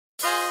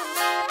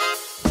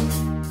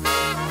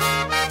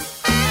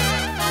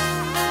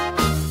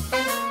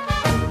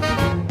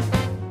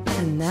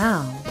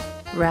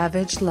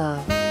Ravage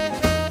Love.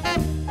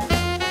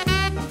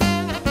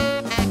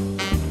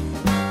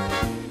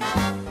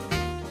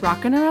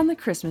 Rocking around the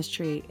Christmas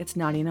tree. It's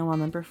Naughty Noel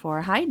number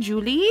 4. Hi,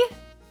 Julie.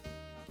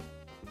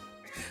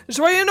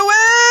 Joyeux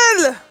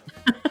Noël!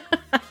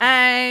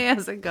 Hey,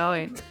 how's it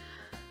going?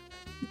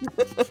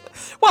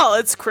 Well,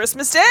 it's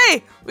Christmas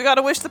Day. We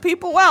gotta wish the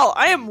people well.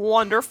 I am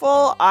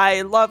wonderful.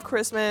 I love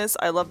Christmas.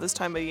 I love this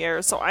time of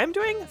year. So I'm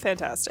doing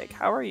fantastic.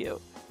 How are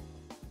you?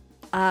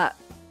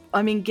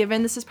 I mean,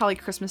 given this is probably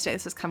Christmas Day,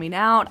 this is coming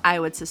out, I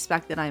would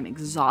suspect that I'm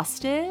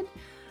exhausted.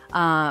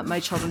 My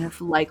children have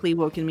likely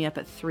woken me up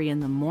at 3 in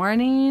the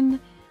morning.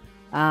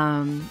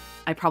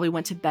 I probably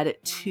went to bed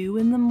at 2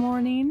 in the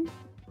morning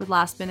with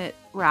last minute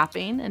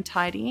wrapping and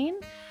tidying.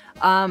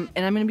 And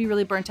I'm going to be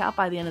really burnt out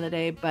by the end of the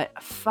day,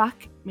 but fuck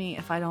me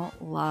if I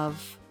don't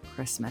love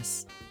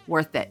Christmas.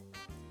 Worth it.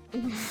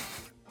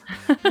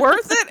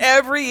 Worth it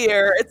every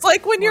year. It's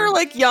like when you're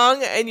like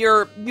young and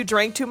you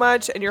drank too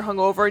much and you're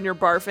hungover and you're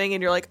barfing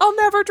and you're like, I'll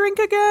never drink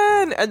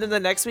again. And then the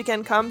next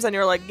weekend comes and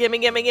you're like, gimme,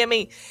 gimme,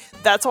 gimme.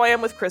 That's how I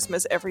am with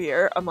Christmas every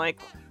year. I'm like,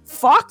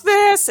 fuck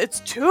this. It's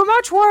too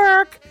much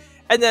work.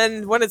 And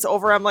then when it's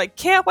over, I'm like,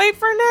 can't wait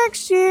for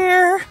next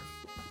year.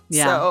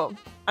 Yeah. So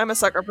I'm a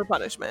sucker for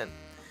punishment.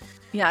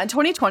 Yeah. And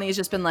 2020 has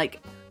just been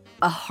like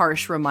a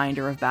harsh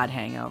reminder of bad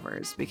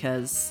hangovers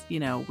because,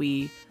 you know,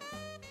 we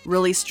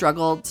really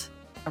struggled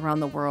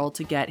around the world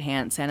to get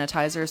hand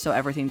sanitizer, so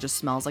everything just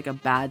smells like a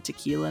bad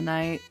tequila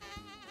night,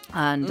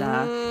 and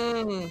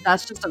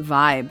that's just a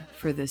vibe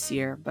for this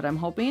year. But I'm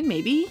hoping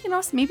maybe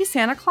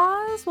Santa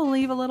Claus will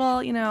leave a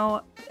little,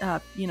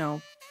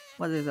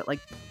 what is it,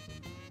 like,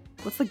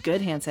 what's the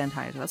good hand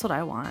sanitizer? That's what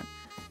I want.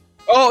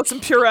 Oh,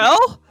 some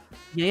Purell?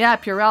 Yeah,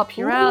 Purell.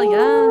 Ooh.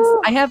 Yes,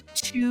 I have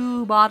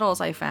 2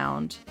 bottles I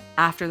found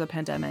after the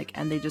pandemic,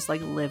 and they just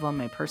like live on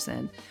my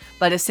person.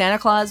 But if Santa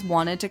Claus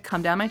wanted to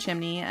come down my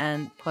chimney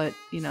and put,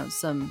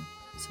 some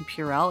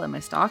Purell in my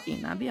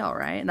stocking, that'd be all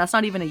right. And that's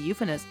not even a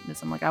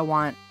euphemism. Like, I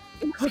want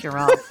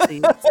Purell,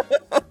 please.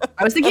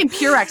 I was thinking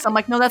Purex. I'm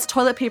like, no, that's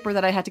toilet paper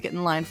that I had to get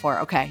in line for.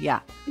 Okay, yeah.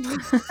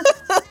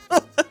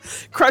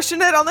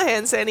 Crushing it on the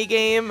hand sandy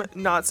game,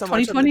 not so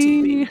much on the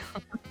TV.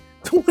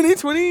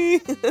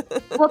 2020.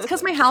 Well, it's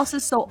because my house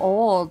is so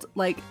old.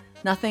 Like,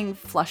 nothing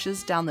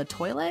flushes down the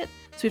toilet.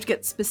 So we have to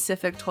get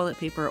specific toilet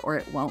paper or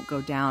it won't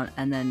go down.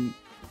 And then,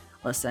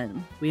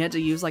 listen, we had to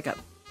use like a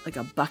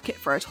bucket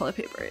for our toilet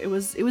paper. It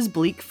was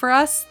bleak for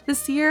us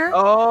this year.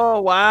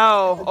 Oh,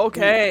 wow.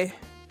 Okay.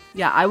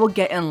 Yeah, I will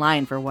get in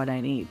line for what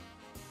I need.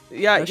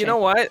 Yeah, you know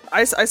what?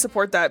 I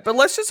support that. But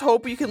let's just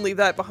hope you can leave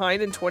that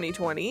behind in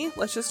 2020.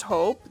 Let's just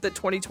hope that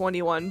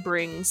 2021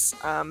 brings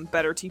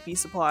better TP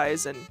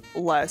supplies and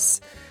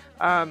less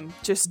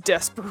just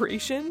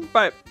desperation.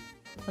 But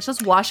let's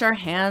just wash our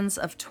hands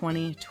of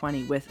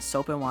 2020 with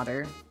soap and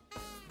water.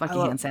 Fuck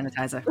you, hand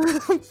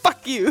sanitizer.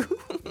 Fuck you.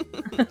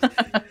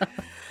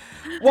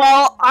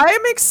 Well,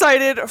 I'm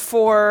excited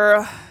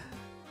for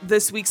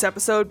this week's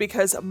episode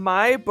because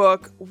my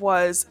book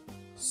was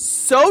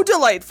so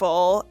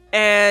delightful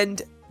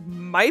and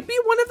might be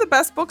one of the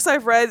best books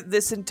I've read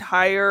this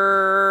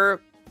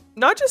entire,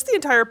 not just the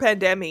entire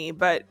pandemic,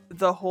 but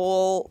the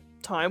whole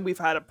time we've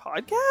had a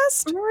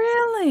podcast.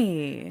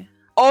 Really?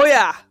 Oh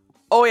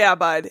yeah,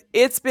 bud.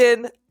 It's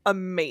been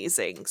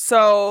amazing.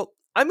 So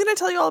I'm going to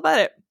tell you all about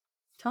it.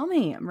 Tell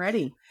me. I'm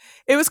ready.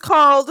 It was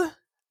called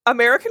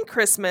American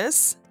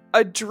Christmas,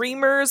 a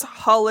Dreamer's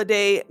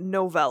Holiday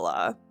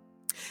Novella.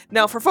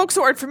 Now, for folks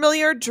who aren't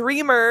familiar,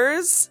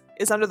 Dreamers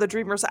is under the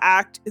Dreamers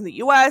Act in the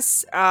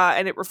US,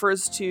 and it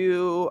refers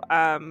to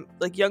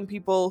like young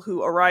people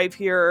who arrive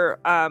here,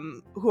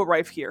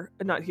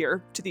 not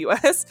here, to the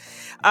US,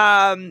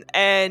 and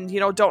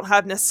don't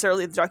have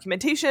necessarily the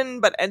documentation,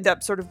 but end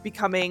up sort of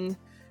becoming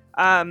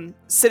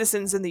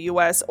citizens in the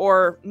US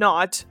or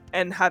not,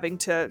 and having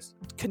to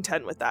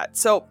contend with that.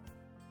 So,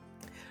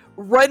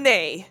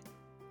 Renee,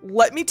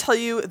 let me tell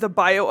you the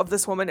bio of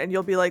this woman, and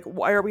you'll be like,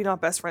 why are we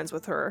not best friends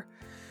with her?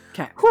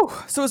 Okay.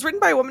 So it was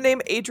written by a woman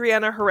named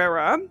Adriana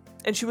Herrera,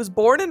 and she was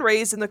born and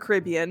raised in the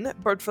Caribbean,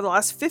 but for the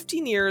last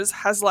 15 years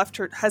has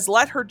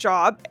let her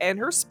job and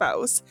her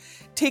spouse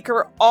take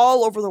her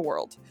all over the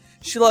world.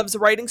 She loves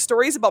writing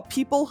stories about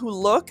people who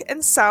look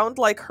and sound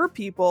like her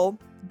people,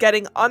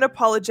 getting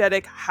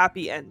unapologetic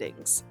happy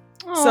endings.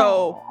 Aww.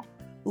 So,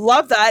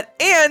 love that.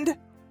 And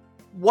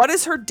what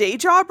is her day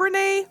job,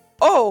 Renee?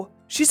 Oh,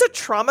 she's a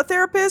trauma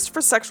therapist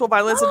for sexual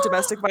violence and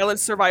domestic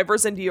violence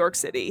survivors in New York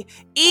City.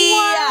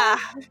 Yeah.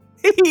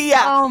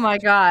 Yeah. Oh my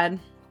God.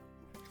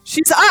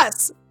 She's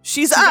us.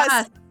 She's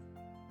us.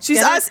 She's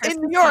us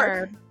in New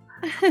York.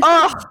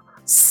 Oh,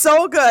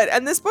 so good.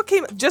 And this book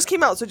just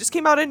came out. So it just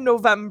came out in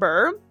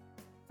November.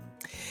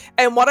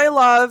 And what I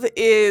love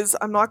is,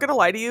 I'm not going to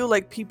lie to you,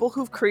 like people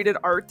who've created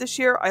art this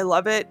year, I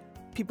love it.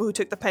 People who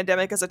took the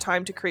pandemic as a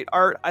time to create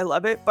art, I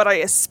love it. But I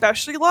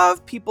especially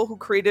love people who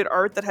created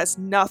art that has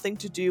nothing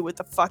to do with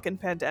the fucking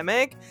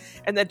pandemic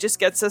and that just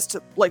gets us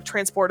to like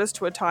transport us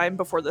to a time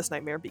before this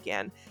nightmare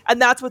began.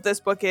 And that's what this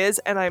book is.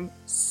 And I'm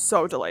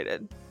so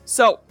delighted.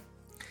 So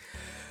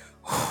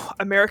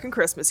American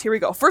Christmas. Here we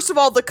go. First of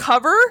all, the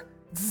cover,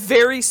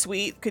 very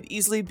sweet. Could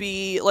easily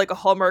be like a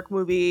Hallmark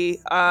movie.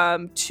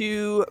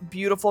 Two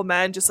beautiful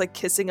men just like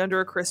kissing under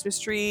a Christmas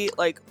tree.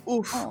 Like,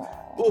 oof.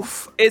 Aww.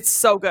 Oof. It's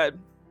so good.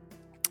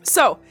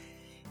 So,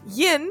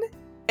 Yin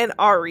and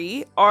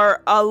Ari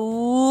are a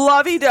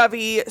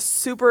lovey-dovey,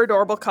 super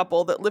adorable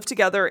couple that live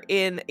together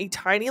in a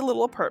tiny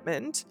little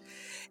apartment.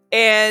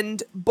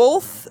 And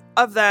both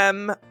of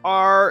them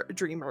are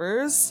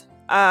dreamers.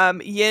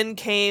 Yin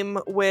came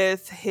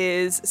with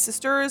his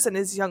sisters and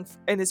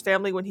his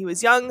family when he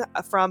was young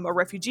from a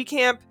refugee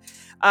camp.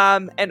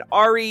 And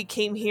Ari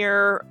came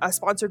here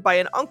sponsored by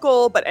an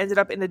uncle, but ended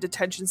up in a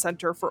detention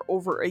center for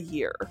over a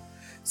year.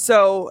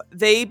 So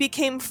they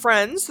became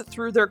friends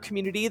through their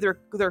community,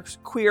 their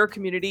queer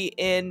community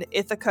in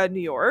Ithaca, New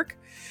York.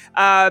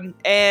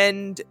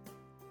 And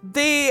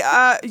they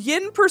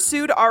Yin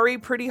pursued Ari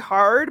pretty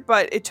hard,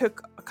 but it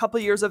took a couple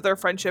years of their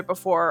friendship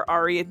before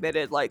Ari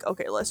admitted, like,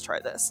 okay, let's try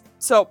this.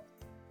 So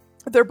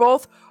they're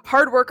both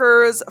hard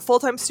workers,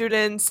 full-time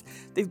students.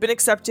 They've been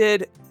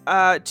accepted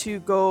to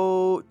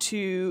go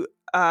to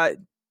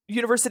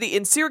university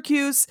in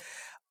Syracuse.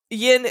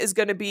 Yin is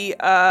going to be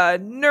a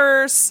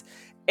nurse,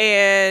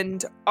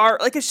 and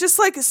it's just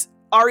like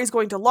Ari's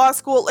going to law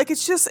school. Like,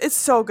 it's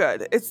so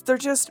good. They're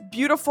just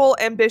beautiful,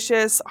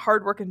 ambitious,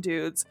 hardworking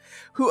dudes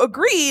who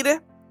agreed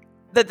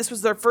that this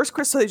was their first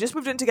Christmas. So they just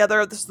moved in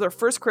together. This is their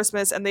first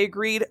Christmas, and they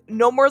agreed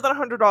no more than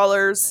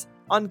 $100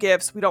 on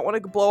gifts. We don't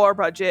want to blow our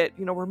budget.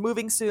 You know, we're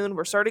moving soon.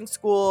 We're starting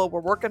school.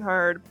 We're working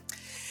hard.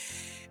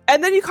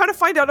 And then you kind of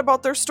find out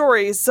about their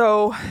stories.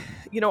 So,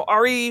 you know,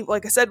 Ari,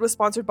 like I said, was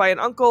sponsored by an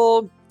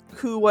uncle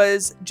who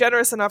was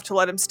generous enough to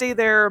let him stay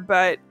there,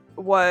 but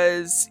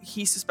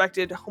he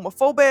suspected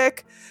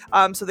homophobic,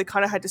 so they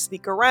kind of had to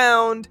sneak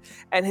around,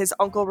 and his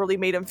uncle really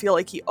made him feel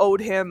like he owed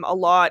him a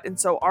lot, and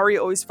so Ari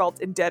always felt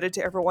indebted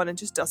to everyone and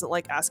just doesn't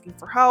like asking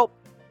for help.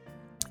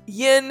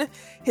 Yin,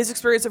 his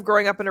experience of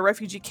growing up in a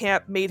refugee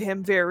camp made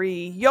him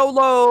very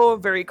YOLO,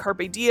 very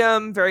carpe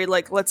diem, very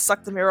like, let's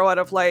suck the marrow out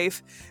of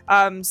life.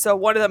 So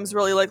one of them is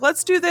really like,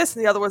 let's do this,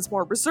 and the other one's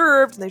more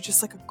reserved, and they're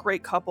just like a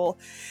great couple.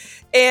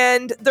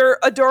 And they're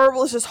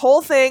adorable. It's this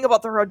whole thing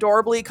about they're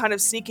adorably kind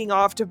of sneaking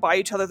off to buy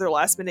each other their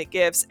last minute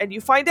gifts. And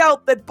you find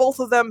out that both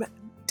of them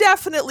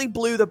definitely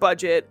blew the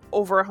budget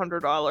over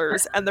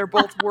 $100. And they're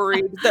both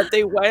worried that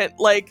they went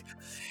like,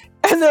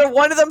 and then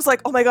one of them's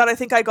like, oh my God, I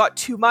think I got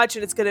too much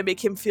and it's going to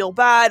make him feel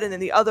bad. And then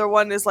the other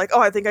one is like,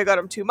 oh, I think I got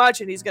him too much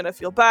and he's going to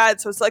feel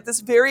bad. So it's like this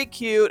very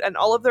cute, and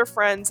all of their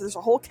friends, there's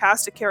a whole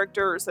cast of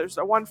characters. There's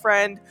the one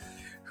friend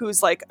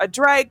who's like a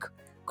drag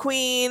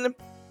queen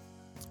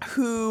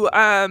who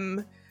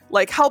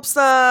like helps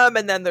them,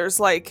 and then there's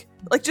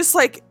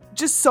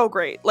just so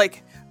great,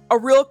 like a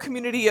real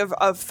community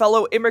of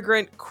fellow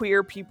immigrant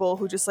queer people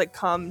who just like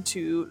come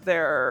to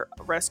their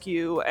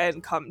rescue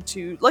and come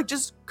to like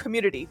just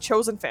community,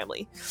 chosen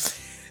family.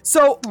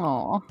 So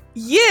Aww.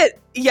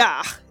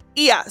 Yeah.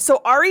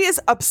 So Ari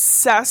is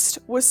obsessed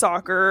with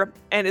soccer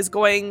and is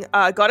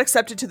got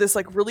accepted to this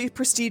like really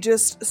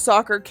prestigious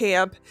soccer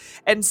camp.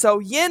 And so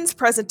Yin's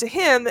present to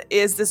him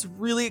is this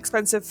really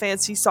expensive,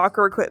 fancy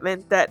soccer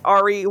equipment that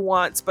Ari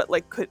wants, but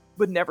like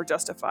would never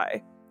justify.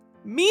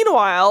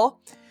 Meanwhile,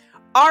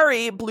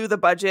 Ari blew the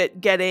budget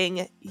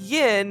getting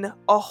Yin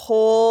a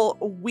whole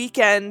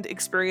weekend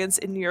experience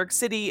in New York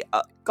City.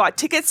 Got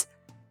tickets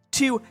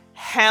to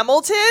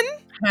Hamilton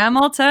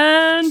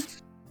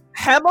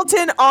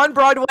on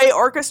Broadway,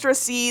 orchestra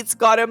seats,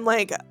 got him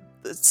like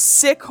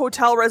sick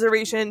hotel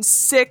reservations,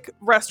 sick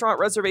restaurant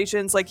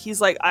reservations. Like,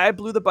 he's like, I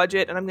blew the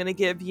budget and I'm going to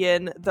give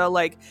Yin the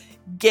like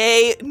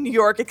gay New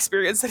York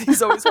experience that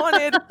he's always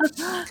wanted.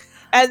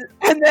 And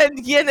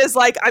then Yin is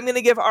like, I'm going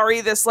to give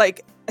Ari this,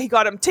 like, he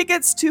got him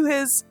tickets to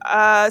his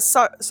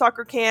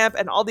soccer camp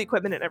and all the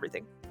equipment and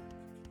everything.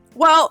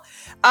 Well,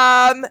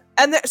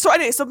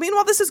 so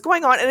meanwhile, this is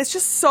going on, and it's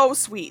just so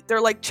sweet. They're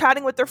like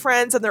chatting with their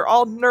friends, and they're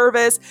all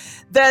nervous.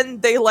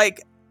 Then they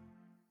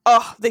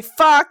they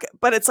fuck,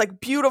 but it's like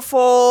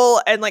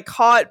beautiful and like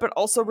hot, but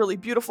also really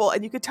beautiful.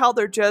 And you could tell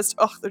they're just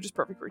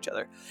perfect for each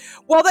other.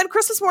 Well, then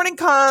Christmas morning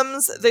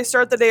comes. They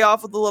start the day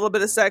off with a little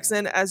bit of sex,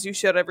 and as you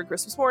should every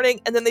Christmas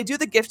morning. And then they do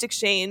the gift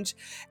exchange,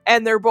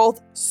 and they're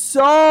both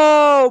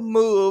so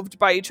moved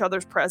by each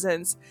other's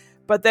presence,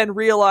 but then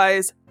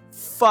realize,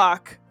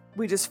 fuck,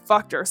 we just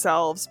fucked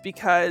ourselves,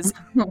 because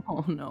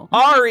Oh no.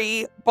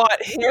 Ari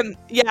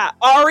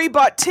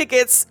bought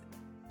tickets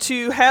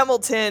to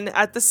Hamilton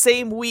at the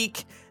same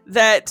week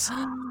that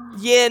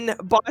Yin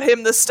bought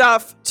him the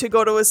stuff to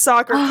go to his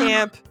soccer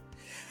camp.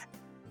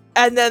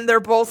 And then they're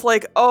both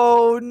like,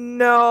 oh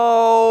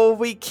no,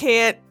 we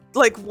can't,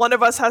 like, one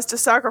of us has to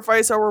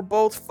sacrifice or we're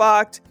both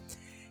fucked.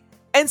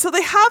 And so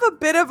they have a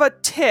bit of a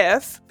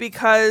tiff,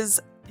 because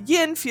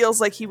Yin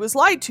feels like he was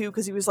lied to,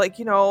 because he was like,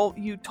 you know,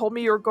 you told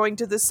me you were going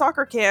to this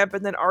soccer camp.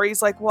 And then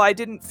Ari's like, well, I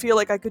didn't feel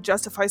like I could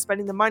justify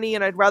spending the money,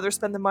 and I'd rather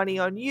spend the money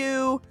on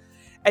you.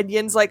 And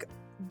Yin's like,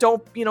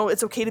 don't, you know,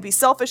 it's okay to be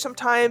selfish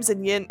sometimes.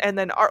 And Yin, and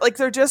then like,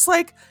 they're just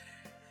like,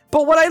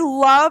 But what I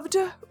loved,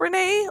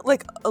 Renee,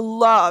 like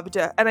loved,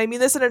 and I mean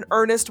this in an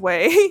earnest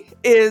way,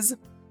 is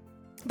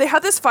they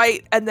had this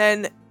fight and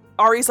then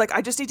Ari's like,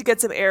 I just need to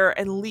get some air,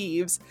 and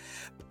leaves.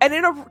 And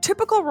in a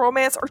typical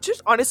romance, or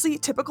just honestly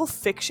typical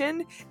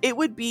fiction, it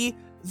would be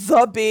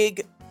the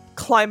big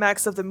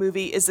climax of the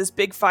movie is this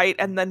big fight,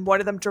 and then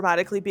one of them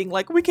dramatically being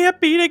like, we can't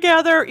be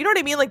together. You know what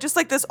I mean? Like just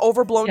like this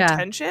overblown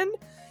tension.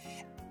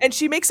 And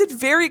she makes it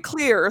very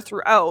clear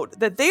throughout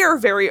that they are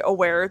very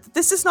aware that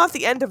this is not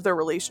the end of their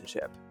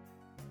relationship.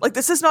 Like,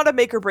 this is not a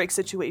make or break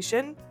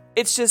situation.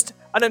 It's just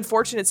an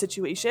unfortunate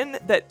situation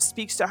that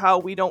speaks to how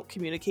we don't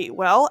communicate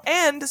well,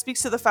 and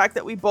speaks to the fact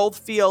that we both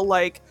feel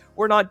like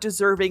we're not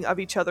deserving of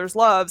each other's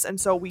loves,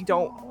 and so we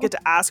don't get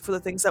to ask for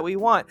the things that we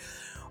want.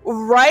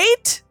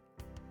 Right?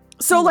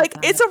 So, like,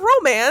 it's a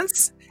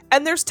romance,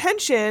 and there's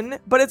tension,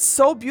 but it's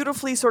so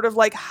beautifully sort of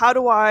like, how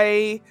do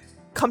I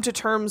come to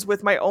terms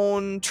with my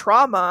own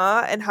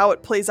trauma and how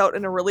it plays out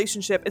in a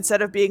relationship,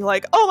 instead of being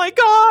like, oh my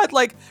god,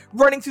 like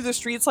running through the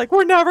streets like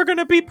we're never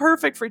gonna be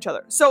perfect for each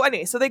other. So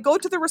anyway, so they go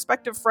to their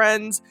respective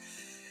friends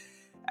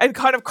and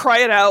kind of cry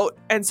it out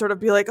and sort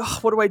of be like, oh,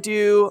 what do I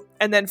do?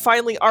 And then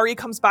finally Ari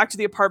comes back to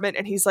the apartment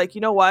and he's like,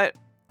 you know what,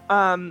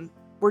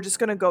 we're just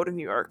gonna go to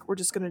New York, we're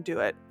just gonna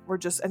do it,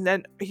 and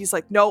then he's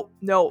like, no,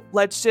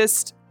 let's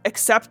just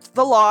accept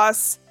the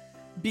loss,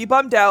 be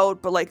bummed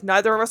out, but like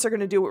neither of us are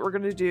gonna do what we're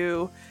gonna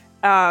do.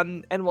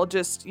 And we'll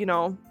just,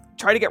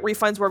 try to get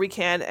refunds where we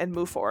can and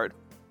move forward.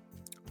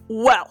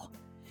 Well,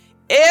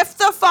 if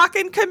the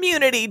fucking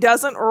community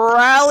doesn't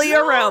rally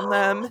around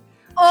them,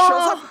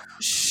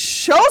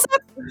 shows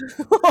up.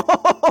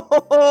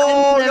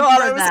 Oh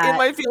god, I was in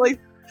my feelings.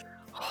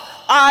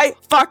 I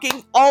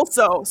fucking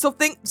also. So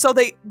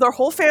their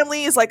whole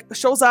family is like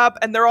shows up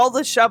and they're all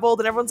disheveled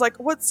and everyone's like,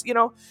 what's,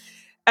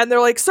 and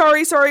they're like,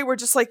 sorry, we're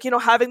just like,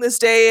 having this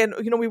day and,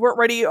 we weren't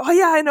ready. Oh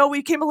yeah, I know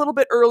we came a little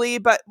bit early,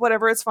 but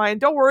whatever, it's fine.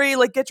 Don't worry,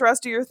 like get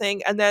dressed, do your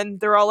thing. And then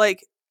they're all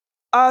like,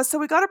 so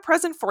we got a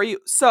present for you.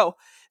 So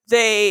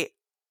they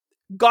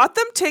got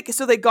them tickets.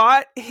 So they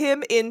got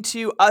him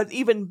into an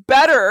even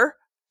better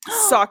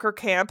soccer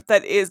camp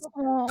that is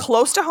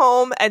close to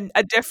home and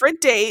a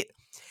different date.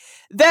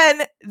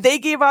 Then they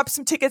gave up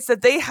some tickets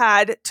that they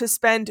had to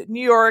spend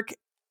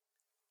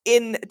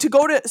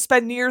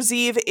spend New Year's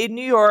Eve in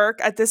New York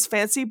at this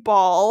fancy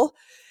ball.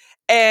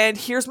 And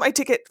here's my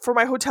ticket for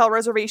my hotel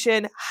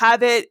reservation.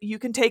 Have it. You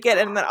can take it.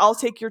 And then I'll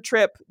take your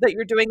trip that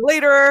you're doing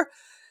later.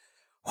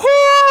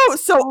 Whoo!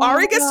 So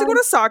Ari gets to go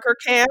to soccer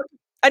camp,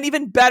 an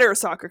even better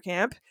soccer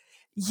camp.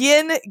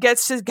 Yin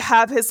gets to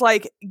have his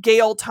like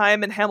gay old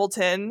time in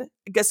Hamilton,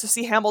 gets to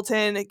see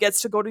Hamilton,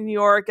 gets to go to New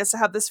York, gets to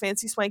have this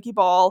fancy swanky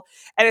ball.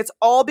 And it's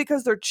all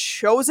because their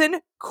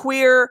chosen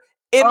queer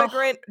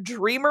immigrant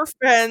dreamer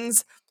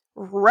friends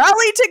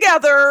rally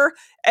together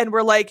and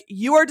we're like,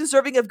 you are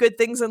deserving of good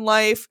things in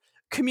life.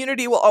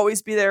 Community will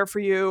always be there for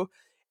you.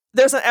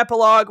 There's an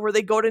epilogue where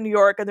they go to New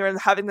York and they're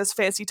having this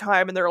fancy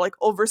time and they're like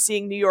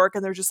overseeing New York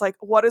and they're just like,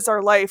 what is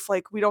our life?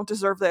 Like, we don't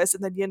deserve this.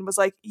 And then Yin was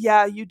like,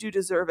 yeah, you do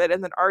deserve it.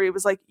 And then Ari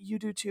was like, you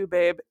do too,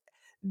 babe.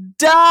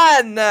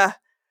 Done.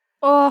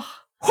 Oh,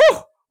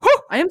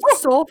 I am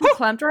so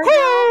verklempt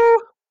right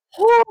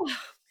now.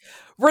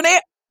 Renee,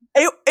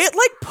 it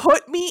like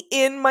put me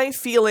in my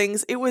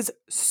feelings. It was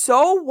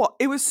so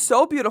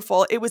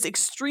beautiful. It was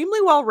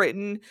extremely well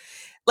written.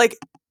 Like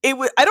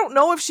I don't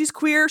know if she's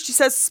queer. She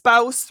says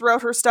spouse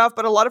throughout her stuff,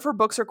 but a lot of her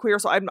books are queer.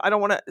 So I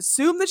don't want to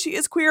assume that she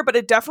is queer, but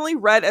it definitely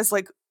read as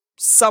like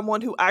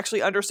someone who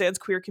actually understands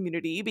queer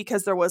community,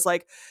 because there was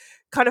like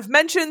kind of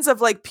mentions of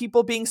like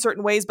people being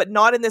certain ways, but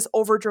not in this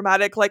over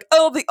dramatic, like,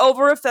 oh, the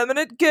over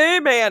effeminate gay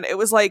man. It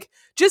was like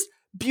just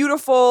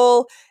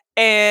beautiful,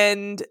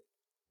 and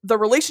the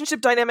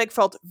relationship dynamic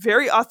felt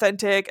very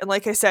authentic. And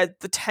like I said,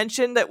 the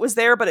tension that was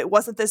there, but it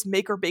wasn't this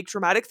make or break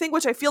dramatic thing,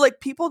 which I feel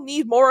like people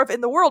need more of in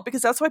the world,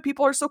 because that's why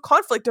people are so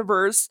conflict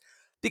averse,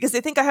 because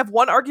they think I have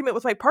one argument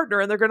with my partner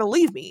and they're going to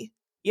leave me,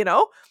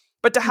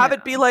 But to have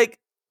it be like,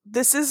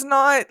 this is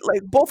not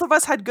like, both of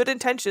us had good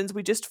intentions,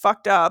 we just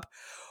fucked up.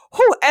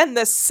 And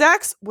the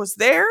sex was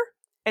there,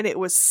 and it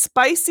was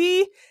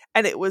spicy,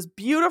 and it was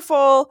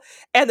beautiful,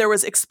 and there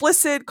was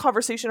explicit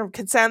conversation of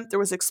consent. There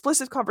was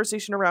explicit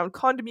conversation around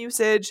condom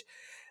usage.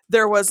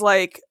 There was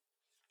like,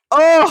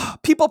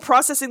 people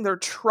processing their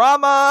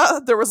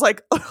trauma. There was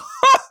like,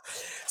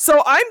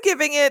 so I'm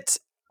giving it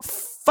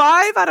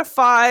 5 out of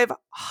 5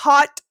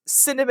 hot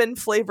cinnamon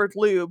flavored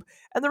lube.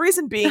 And the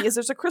reason being is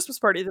there's a Christmas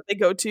party that they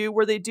go to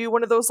where they do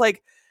one of those,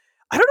 like,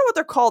 I don't know what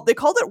they're called. They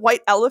called it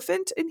white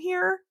elephant in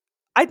here.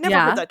 I'd never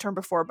heard that term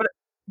before, but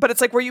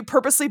it's like where you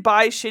purposely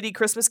buy shitty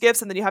Christmas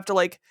gifts and then you have to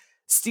like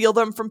steal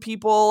them from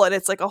people, and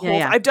it's like a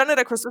whole I've done it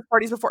at Christmas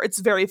parties before. It's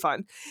very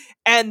fun.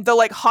 And the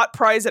like hot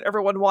prize that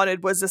everyone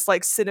wanted was this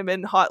like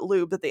cinnamon hot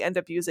lube that they end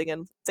up using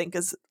and think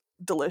is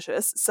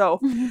delicious.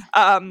 So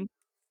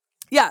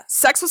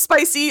sex was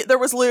spicy, there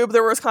was lube,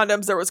 there was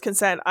condoms, there was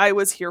consent. I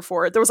was here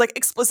for it. There was like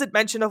explicit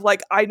mention of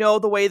like, I know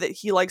the way that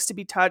he likes to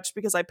be touched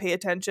because I pay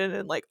attention,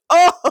 and like,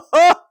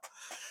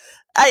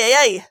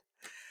 ay.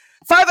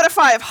 5 out of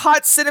 5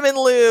 hot cinnamon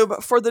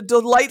lube for the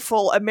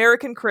delightful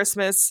American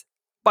Christmas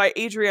by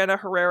Adriana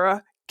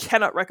Herrera.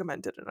 Cannot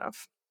recommend it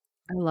enough.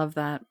 I love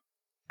that.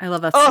 I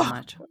love that so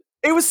much.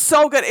 It was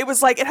so good. It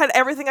was like, it had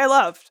everything I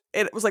loved.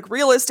 It was like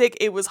realistic.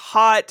 It was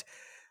hot.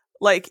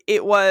 Like,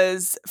 it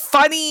was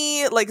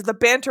funny. Like, the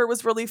banter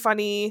was really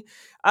funny.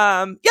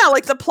 Yeah,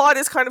 like the plot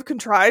is kind of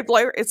contrived.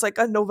 Like, it's like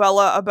a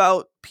novella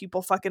about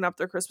people fucking up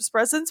their Christmas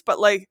presents, but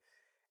like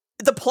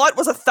the plot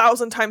was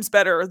 1,000 times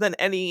better than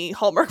any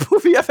Hallmark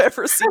movie I've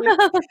ever seen.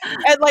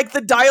 And like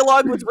the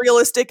dialogue was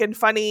realistic and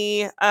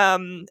funny.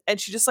 And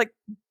she just like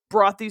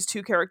brought these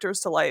two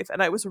characters to life,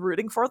 and I was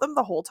rooting for them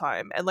the whole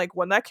time. And like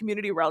when that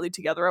community rallied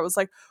together, I was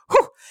like,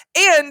 whew!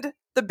 And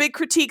the big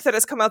critique that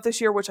has come out this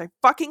year, which I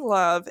fucking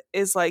love,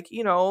 is like,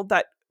 you know,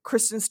 that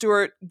Kristen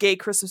Stewart gay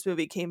Christmas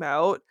movie came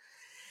out.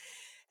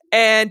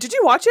 And did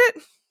you watch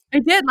it? I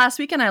did last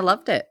week, and I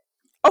loved it.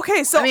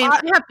 Okay, so I mean, I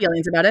have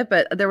feelings about it,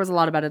 but there was a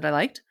lot about it I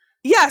liked.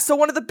 Yeah, so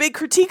one of the big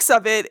critiques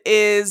of it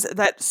is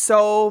that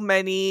so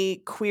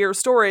many queer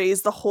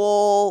stories, the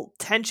whole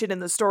tension in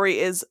the story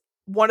is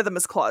one of them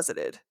is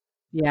closeted.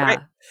 Yeah. Right?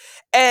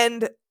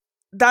 And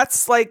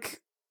that's like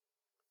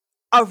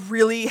a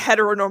really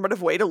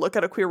heteronormative way to look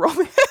at a queer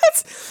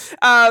romance.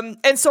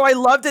 And so I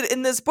loved it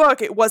in this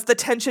book. It was, the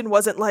tension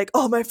wasn't like,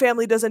 oh, my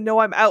family doesn't know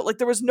I'm out. Like,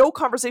 there was no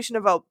conversation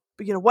about,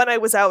 you know, when I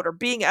was out or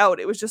being out.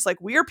 It was just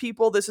like, we are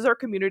people. This is our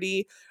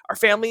community. Our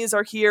families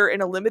are here in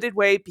a limited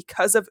way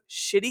because of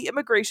shitty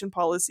immigration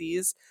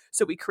policies.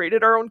 So we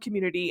created our own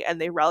community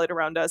and they rallied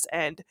around us,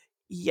 and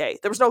yay.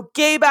 There was no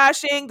gay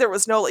bashing. There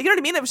was no, you know what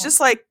I mean? It was just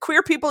like,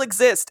 queer people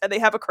exist and they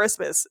have a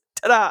Christmas.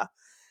 Ta-da.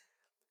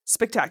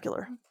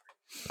 Spectacular.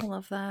 I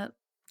love that.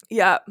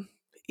 Yeah.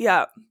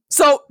 Yeah.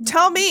 So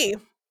tell me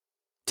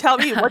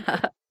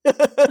what,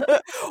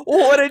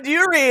 what did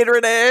you read,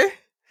 Renee?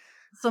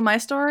 So my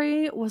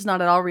story was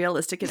not at all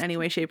realistic in any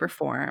way, shape, or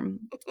form.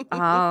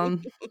 I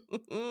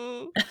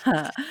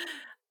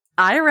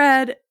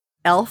read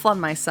Elf on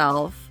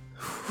Myself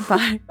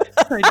by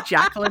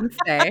Jacqueline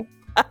Fay.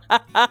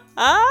 Oh,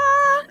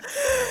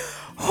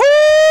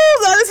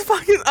 that is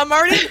fucking, I'm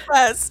already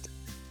obsessed.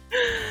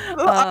 I'm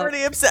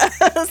already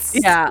obsessed.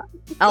 Yeah,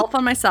 Elf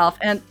on Myself.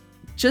 And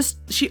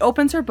just, she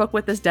opens her book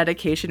with this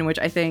dedication, which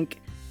I think,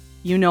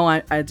 you know,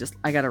 I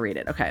gotta read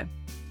it. Okay.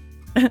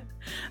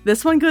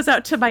 This one goes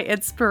out to my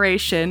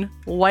inspiration,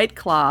 White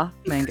Claw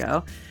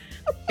Mango.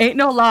 Ain't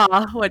no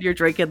law when you're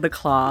drinking the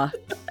claw.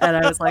 And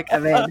I was like,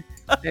 amen.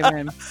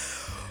 Amen.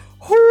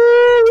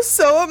 Ooh,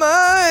 so am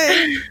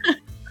I.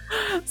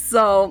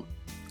 So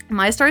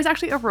my story is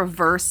actually a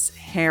reverse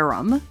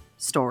harem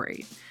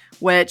story,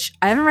 which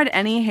I haven't read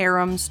any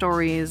harem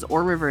stories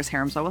or reverse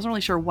harem, so I wasn't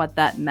really sure what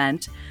that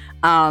meant.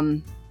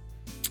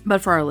 But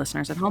for our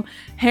listeners at home,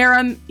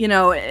 harem, you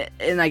know,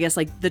 and I guess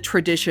like the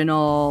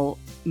traditional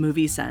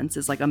movie sense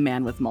is like a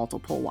man with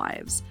multiple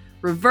wives.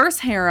 Reverse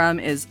harem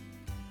is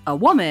a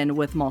woman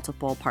with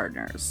multiple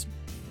partners.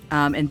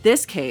 In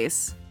this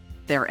case,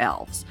 they're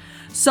elves.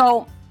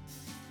 So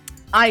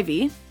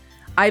Ivy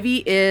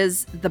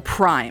is the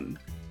prime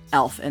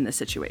elf in this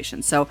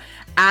situation. So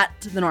at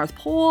the North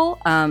Pole,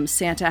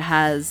 Santa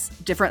has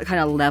different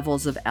kind of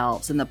levels of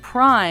elves, and the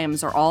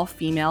primes are all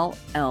female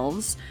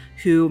elves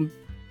who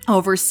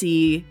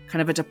oversee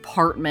kind of a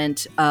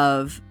department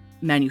of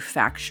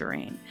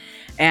manufacturing.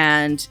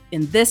 And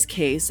in this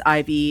case,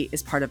 Ivy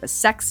is part of a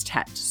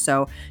sextet.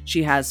 So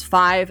she has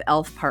 5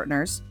 elf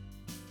partners,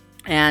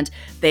 and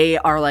they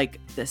are like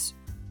this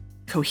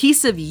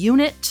cohesive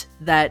unit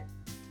that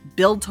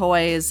build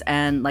toys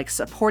and like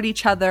support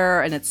each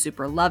other, and it's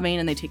super loving,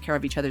 and they take care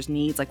of each other's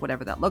needs, like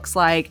whatever that looks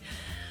like,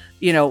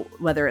 you know,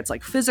 whether it's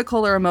like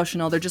physical or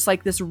emotional. They're just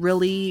like this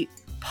really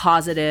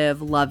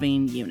positive,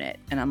 loving unit.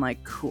 And I'm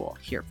like, cool,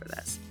 here for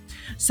this.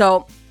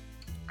 So,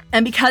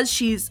 and because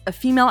she's a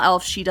female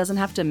elf, she doesn't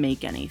have to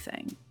make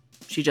anything.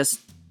 She just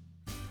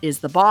is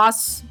the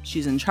boss.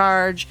 She's in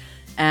charge.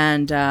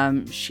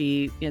 And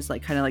she is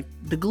like kind of like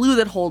the glue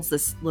that holds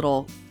this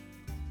little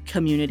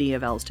community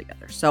of elves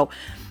together. So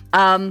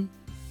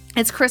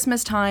it's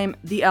Christmas time.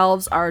 The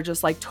elves are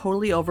just like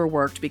totally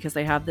overworked because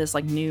they have this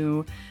like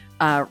new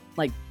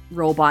like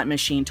robot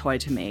machine toy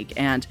to make.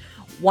 And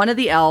one of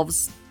the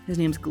elves, his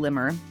name's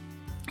Glimmer,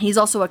 he's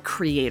also a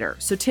creator.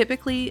 So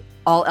typically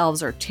all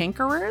elves are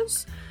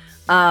tinkerers.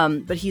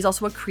 But he's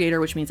also a creator,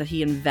 which means that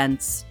he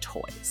invents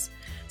toys.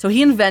 So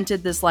he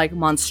invented this like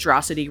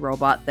monstrosity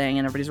robot thing,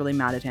 and everybody's really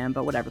mad at him,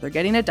 but whatever, they're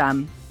getting it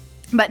done.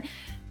 But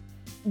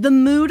the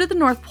mood at the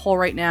North Pole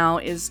right now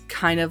is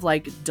kind of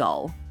like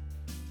dull.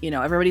 You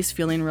know, everybody's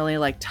feeling really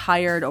like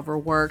tired,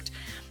 overworked.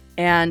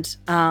 And,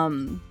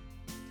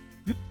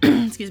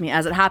 excuse me,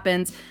 as it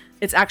happens,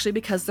 it's actually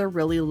because they're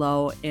really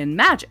low in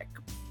magic.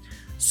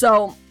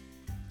 So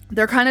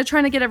they're kind of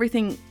trying to get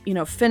everything, you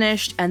know,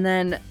 finished. And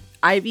then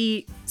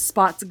Ivy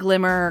spots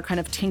Glimmer kind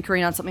of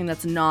tinkering on something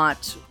that's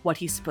not what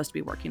he's supposed to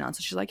be working on. So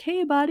she's like,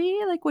 hey, buddy,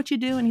 like, what you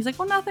do? And he's like,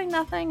 well, nothing.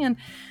 And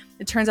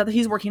it turns out that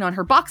he's working on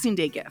her Boxing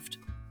Day gift.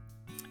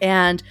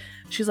 And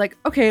she's like,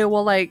 okay,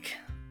 well, like,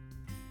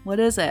 what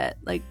is it?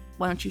 Like,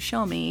 why don't you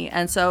show me?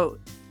 And so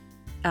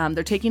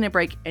they're taking a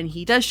break, and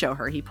he does show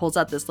her. He pulls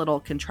out this little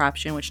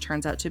contraption, which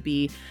turns out to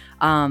be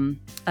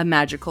a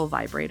magical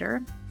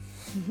vibrator,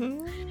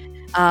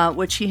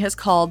 which he has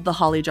called the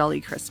Holly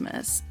Jolly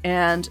Christmas.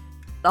 And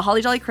the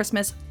Holly Jolly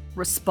Christmas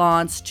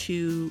responds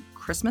to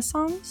Christmas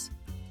songs.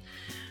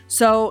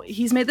 So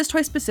he's made this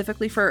toy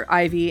specifically for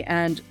Ivy,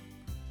 and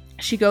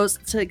she goes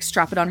to like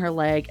strap it on her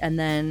leg, and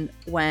then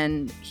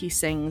when he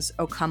sings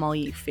 "O Come All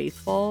Ye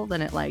Faithful,"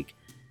 then it like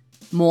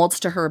molds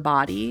to her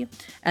body,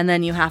 and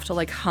then you have to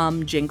like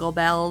hum Jingle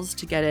Bells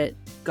to get it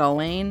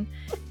going,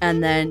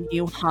 and then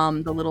you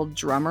hum the little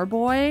drummer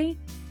boy,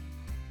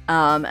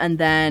 and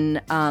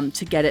then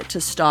to get it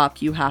to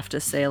stop you have to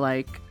say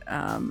like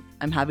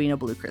I'm having a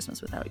blue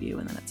Christmas without you,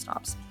 and then it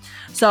stops.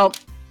 So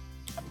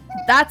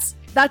that's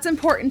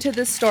important to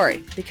this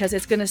story because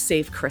it's going to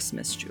save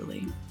Christmas,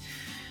 Julie.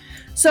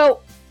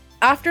 So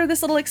after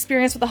this little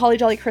experience with the Holly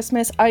Jolly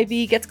Christmas,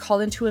 Ivy gets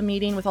called into a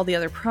meeting with all the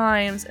other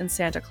primes and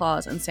Santa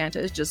Claus, and Santa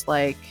is just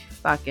like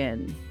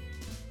fucking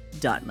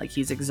done. Like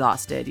he's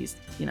exhausted. He's,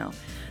 you know,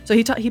 so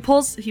he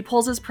pulls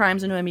his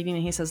primes into a meeting,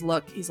 and he says,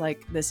 look, he's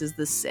like, this is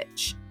the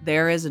sitch.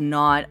 There is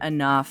not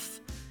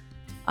enough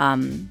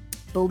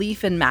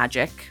belief in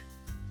magic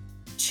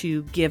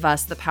to give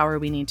us the power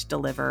we need to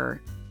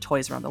deliver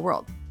toys around the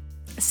world.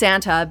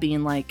 Santa,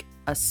 being like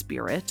a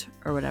spirit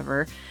or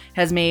whatever,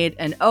 has made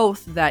an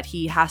oath that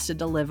he has to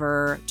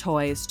deliver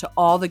toys to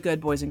all the good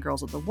boys and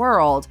girls of the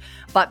world,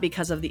 but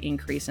because of the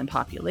increase in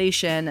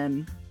population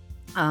and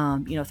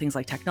things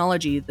like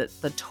technology, that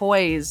the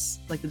toys,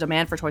 like the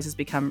demand for toys has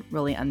become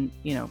really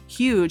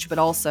huge, but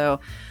also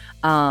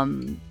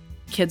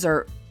kids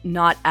are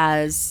not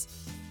as,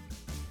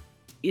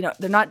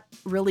 they're not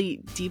really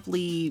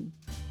deeply,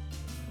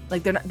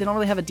 like they don't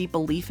really have a deep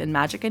belief in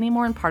magic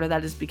anymore, and part of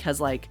that is because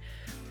like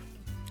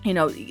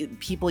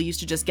people used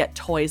to just get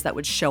toys that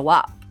would show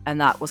up,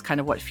 and that was kind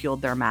of what fueled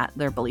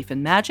their belief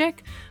in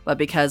magic. But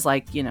because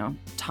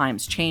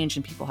times change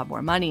and people have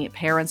more money,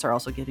 parents are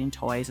also getting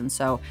toys, and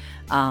so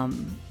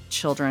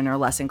children are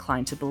less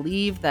inclined to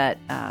believe that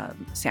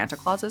Santa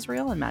Claus is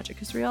real and magic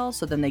is real.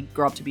 So then they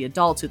grow up to be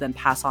adults who then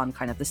pass on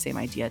kind of the same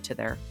idea to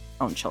their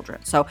own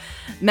children. So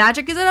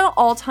magic is at an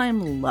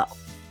all-time low.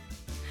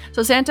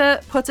 So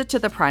Santa puts it to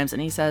the primes,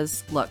 and he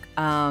says, look,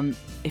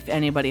 if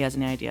anybody has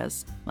any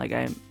ideas, like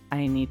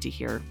I need to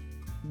hear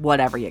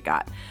whatever you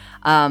got.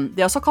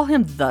 They also call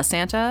him the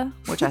Santa,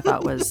 which I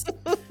thought was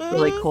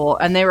really cool.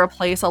 And they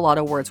replace a lot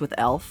of words with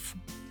elf,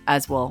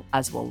 as we'll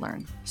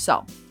learn.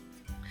 So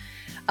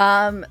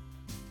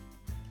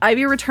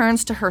Ivy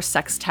returns to her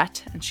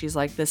sextet, and she's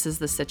like, this is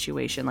the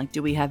situation. Like,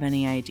 do we have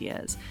any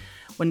ideas?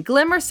 When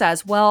Glimmer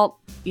says, well,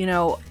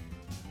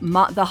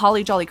 the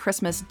Holly Jolly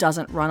Christmas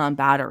doesn't run on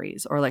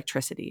batteries or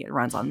electricity. It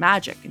runs on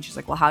magic. And she's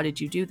like, well, how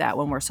did you do that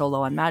when we're so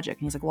low on magic?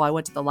 And he's like, well, I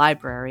went to the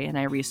library and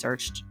I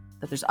researched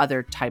that there's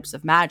other types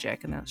of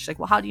magic. And then she's like,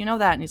 well, how do you know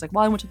that? And he's like,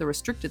 well, I went to the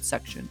restricted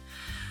section.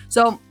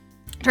 So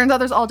turns out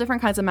there's all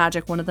different kinds of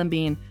magic, one of them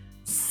being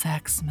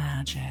sex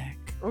magic.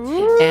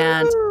 Ooh.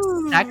 And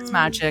sex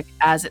magic,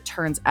 as it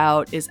turns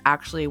out, is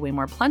actually way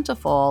more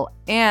plentiful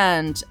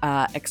and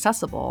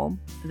accessible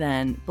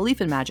than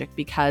belief in magic,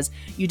 because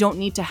you don't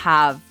need to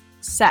have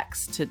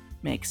sex to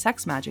make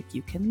sex magic.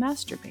 You can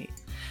masturbate.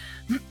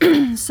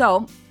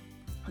 So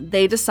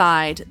they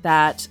decide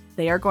that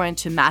they are going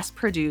to mass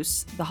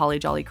produce the Holly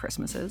Jolly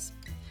Christmases,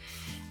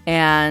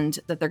 and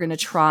that they're going to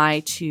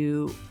try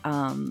to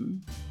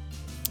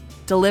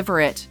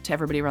deliver it to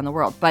everybody around the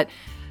world. But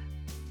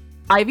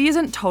Ivy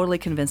isn't totally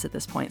convinced at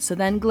this point. So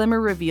then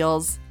Glimmer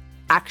reveals,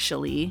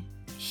 actually,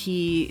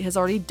 he has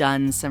already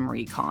done some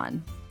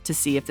recon to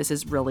see if this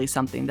is really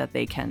something that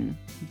they can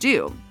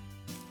do.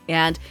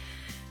 And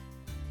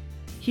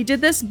he did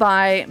this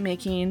by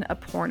making a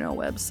porno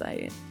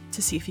website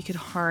to see if he could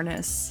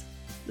harness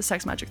the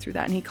sex magic through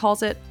that. And he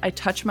calls it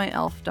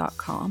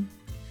itouchmyelf.com.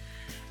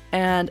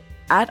 And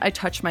at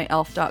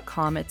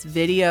itouchmyelf.com, it's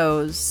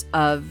videos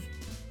of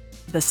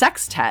the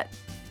sextet.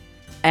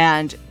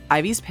 And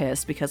Ivy's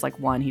pissed because, like,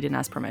 one, he didn't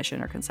ask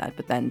permission or consent,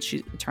 but then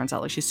it turns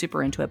out like she's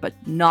super into it, but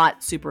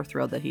not super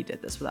thrilled that he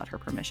did this without her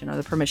permission or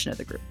the permission of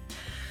the group.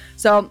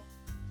 So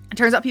it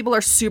turns out people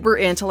are super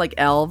into like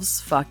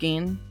elves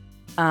fucking.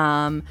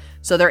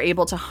 So they're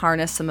able to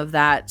harness some of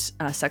that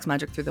sex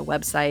magic through the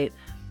website,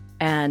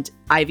 and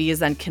Ivy is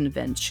then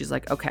convinced. She's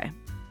like, okay,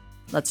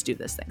 let's do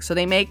this thing. So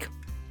they make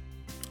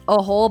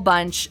a whole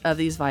bunch of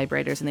these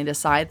vibrators, and they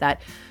decide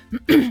that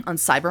on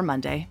Cyber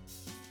Monday,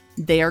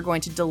 they are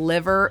going to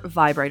deliver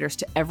vibrators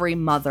to every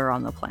mother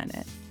on the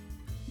planet.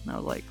 And I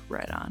was like,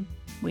 right on.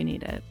 We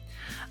need it.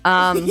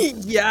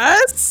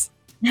 Yes!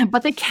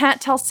 But they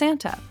can't tell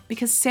Santa,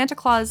 because Santa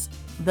Claus,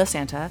 the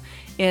Santa,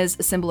 is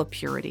a symbol of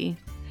purity.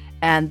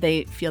 And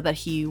they feel that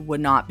he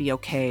would not be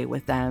okay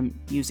with them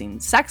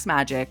using sex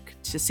magic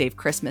to save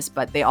Christmas,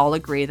 but they all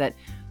agree that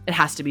it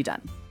has to be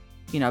done,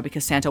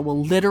 because Santa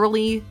will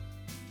literally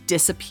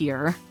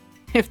disappear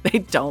if they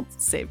don't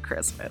save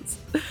Christmas.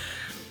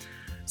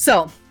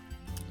 So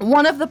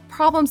one of the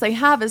problems they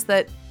have is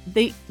that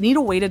they need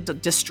a way to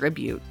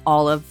distribute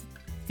all of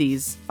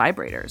these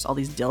vibrators, all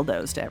these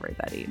dildos to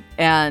everybody.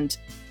 And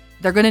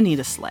they're going to need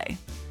a sleigh.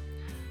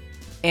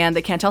 And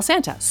they can't tell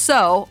Santa.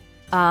 So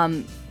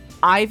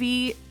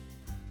Ivy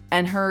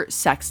and her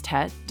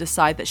sextet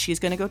decide that she's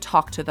going to go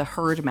talk to the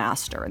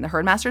herdmaster. And the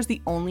herdmaster is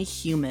the only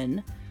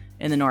human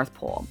in the North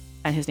Pole.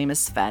 And his name is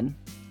Sven.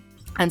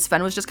 And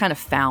Sven was just kind of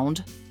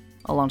found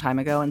a long time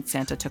ago. And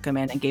Santa took him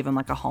in and gave him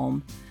like a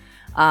home.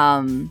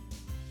 But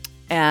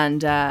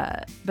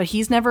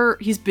he's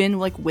been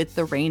like with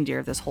the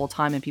reindeer this whole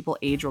time. And people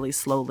age really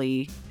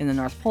slowly in the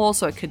North Pole.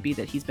 So it could be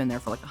that he's been there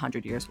for like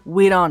 100 years.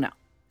 We don't know.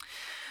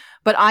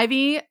 But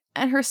Ivy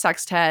and her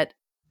sextet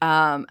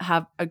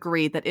have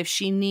agreed that if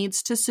she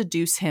needs to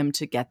seduce him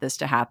to get this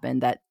to happen,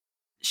 that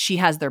she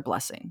has their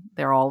blessing.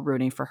 They're all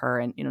rooting for her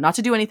and, not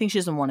to do anything she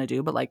doesn't want to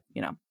do, but like,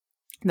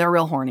 they're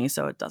real horny,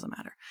 so it doesn't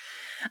matter.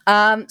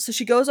 So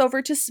she goes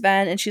over to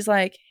Sven and she's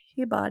like,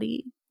 hey,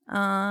 buddy,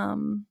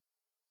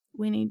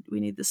 we need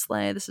the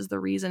sleigh. This is the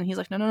reason. He's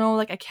like, no,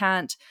 like I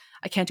can't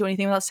do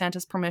anything without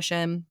Santa's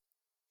permission.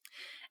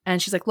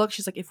 And she's like, look,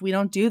 if we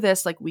don't do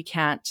this, we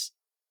can't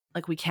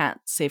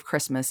save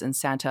Christmas, and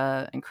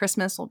Santa and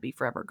Christmas will be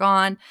forever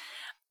gone.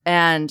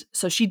 And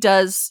so she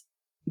does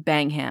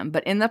bang him,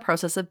 but in the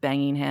process of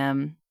banging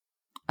him,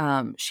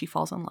 she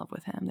falls in love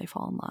with him. They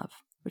fall in love,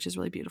 which is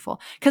really beautiful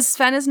because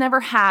Sven has never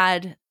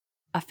had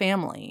a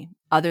family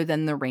other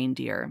than the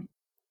reindeer.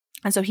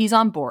 And so he's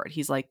on board.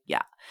 He's like,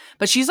 yeah,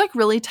 but she's like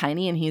really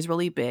tiny and he's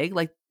really big.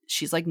 Like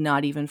she's like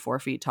not even 4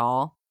 feet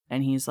tall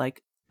and he's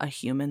like a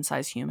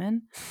human-sized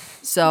human.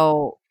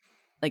 So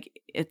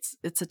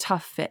it's a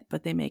tough fit,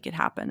 but they make it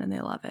happen and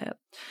they love it.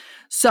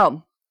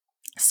 So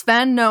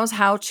Sven knows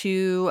how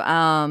to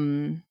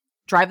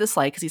drive the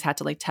sleigh because he's had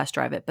to test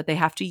drive it, but they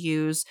have to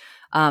use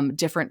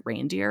different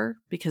reindeer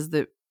because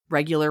the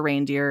regular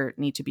reindeer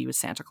need to be with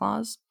Santa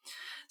Claus.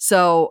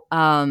 So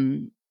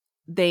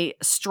they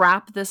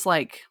strap this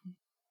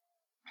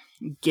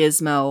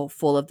gizmo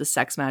full of the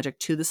sex magic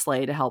to the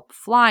sleigh to help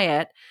fly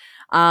it.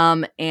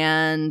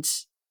 And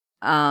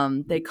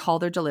they call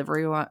their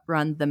delivery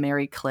run the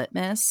Merry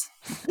Clitmas.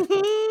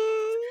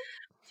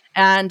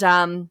 And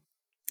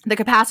the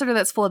capacitor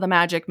that's full of the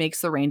magic makes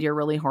the reindeer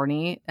really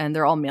horny, and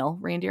they're all male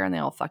reindeer and they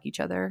all fuck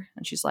each other.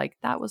 And she's like,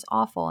 that was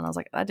awful. And I was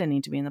like, that didn't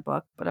need to be in the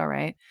book, but all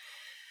right.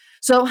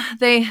 So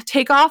they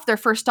take off. Their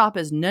first stop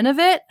is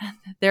Nunavut.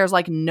 There's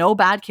no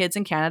bad kids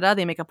in Canada.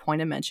 They make a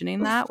point of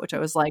mentioning that, which I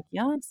was like,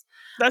 yes.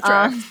 That's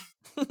right.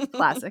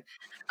 Classic.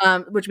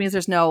 Which means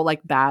there's no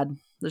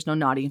there's no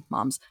naughty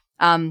moms.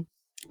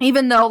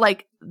 Even though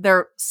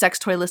their sex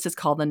toy list is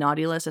called the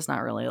naughty list, it's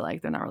not really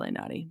they're not really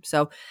naughty.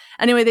 So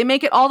anyway, they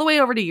make it all the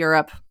way over to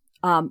Europe.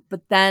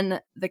 But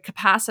then the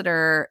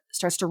capacitor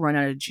starts to run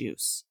out of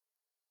juice.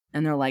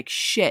 And they're like,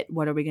 shit,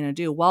 what are we going to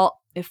do?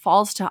 Well, it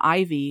falls to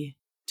Ivy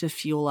to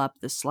fuel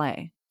up the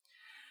sleigh.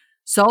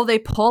 So they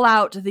pull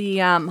out the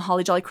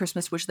Holly Jolly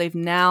Christmas, which they've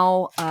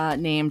now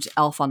named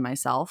Elf on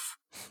Myself,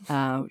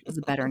 which is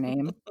a better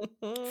name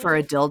for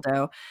a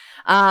dildo.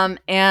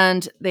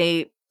 And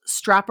they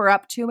strap her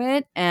up to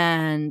it,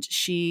 and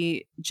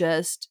she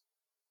just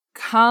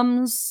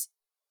comes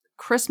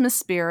Christmas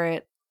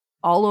spirit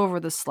all over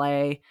the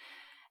sleigh.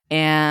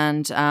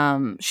 And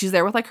she's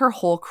there with her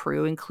whole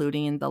crew,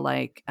 including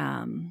the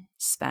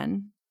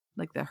Sven,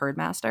 the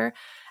herdmaster,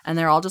 and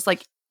they're all just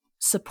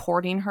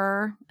supporting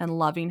her and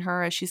loving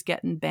her as she's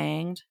getting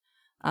banged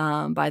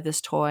by this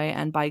toy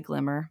and by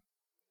Glimmer.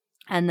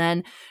 And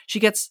then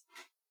she gets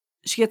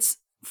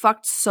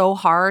fucked so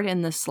hard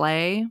in the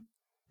sleigh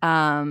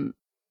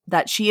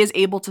that she is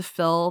able to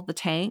fill the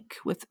tank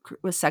with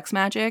sex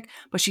magic,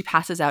 but she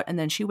passes out, and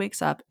then she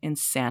wakes up in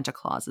Santa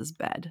Claus's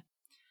bed.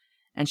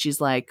 And she's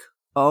like,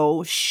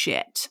 oh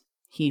shit,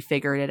 he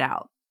figured it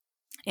out.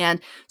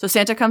 And so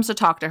Santa comes to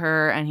talk to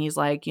her, and he's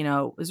like,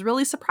 it was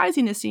really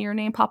surprising to see your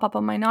name pop up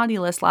on my naughty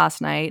list last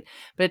night.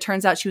 But it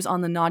turns out she was on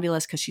the naughty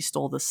list because she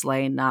stole the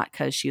sleigh, not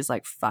because she's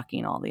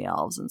fucking all the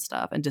elves and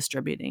stuff and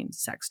distributing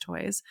sex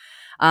toys.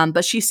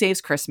 But she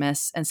saves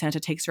Christmas, and Santa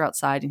takes her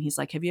outside, and he's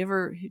like,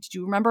 did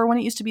you remember when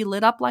it used to be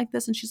lit up like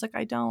this? And she's like,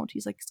 I don't.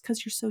 He's like, it's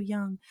because you're so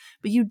young.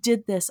 But you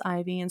did this,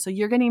 Ivy. And so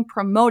you're getting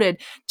promoted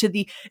to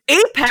the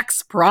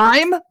Apex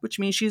Prime, which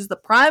means she's the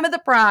prime of the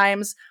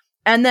primes.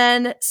 And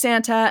then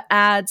Santa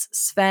adds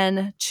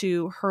Sven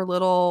to her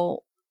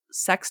little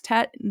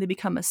sextet, and they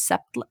become a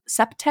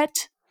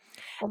septet.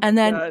 Oh and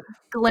then God.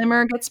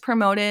 Glimmer gets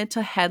promoted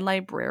to head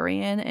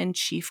librarian and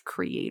chief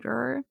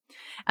creator.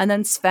 And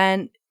then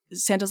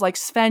Santa's like,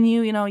 Sven,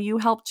 you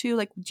help too.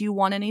 Do you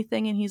want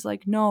anything? And he's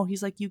like, no.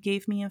 He's like, you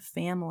gave me a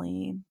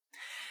family.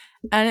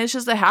 And it's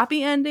just a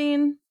happy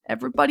ending.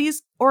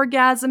 Everybody's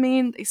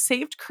orgasming. They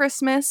saved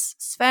Christmas.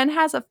 Sven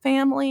has a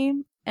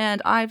family.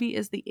 And Ivy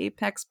is the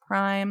Apex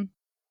Prime.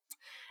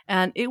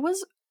 And it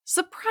was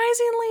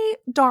surprisingly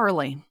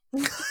darling.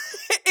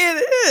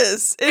 It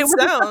is. It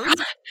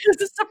sounds. It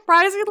was a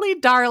surprisingly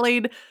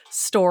darling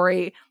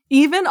story.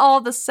 Even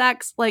all the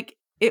sex,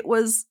 it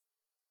was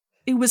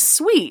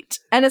sweet.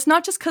 And it's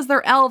not just because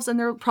they're elves and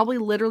they're probably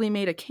literally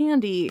made of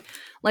candy.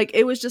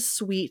 It was just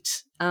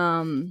sweet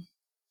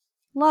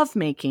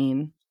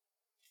lovemaking.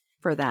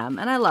 for them,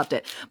 and I loved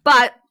it.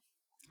 But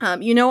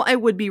I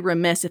would be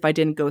remiss if I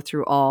didn't go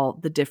through all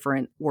the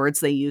different words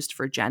they used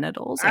for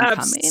genitals and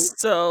coming.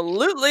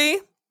 Absolutely.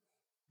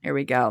 Here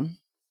we go.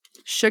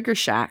 Sugar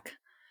shack,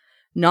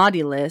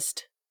 naughty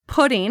list,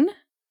 pudding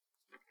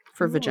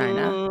for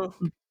vagina,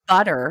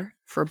 butter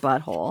for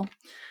butthole,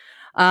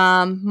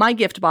 my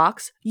gift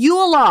box,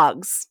 Yule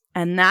logs,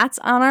 and that's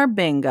on our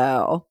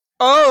bingo.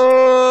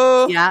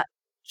 Oh, yeah,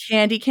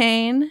 candy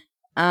cane,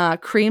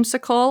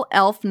 creamsicle,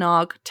 elf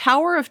nog,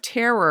 Tower of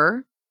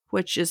Terror,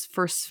 which is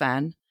for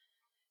Sven,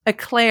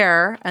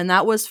 eclair, and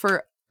that was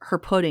for her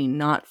pudding,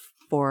 not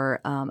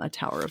for a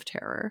Tower of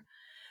Terror,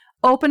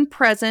 open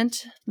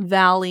present,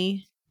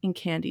 valley, and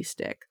candy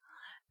stick.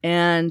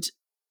 And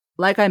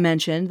like I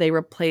mentioned, they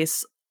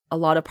replace a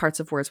lot of parts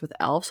of words with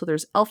elf. So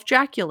there's elf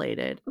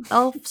jaculated,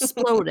 elf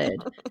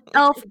exploded,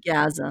 elf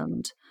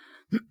gasmed.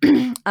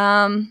 Yeah,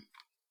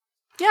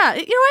 you know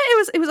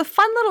what? It was a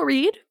fun little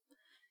read.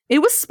 It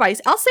was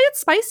spicy. I'll say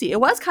it's spicy.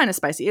 It was kind of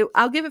spicy.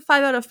 I'll give it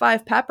 5 out of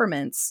 5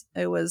 peppermints.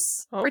 It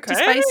was pretty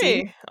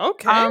spicy.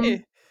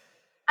 Okay.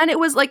 And it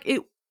was like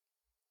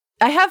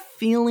I have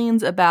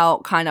feelings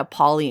about kind of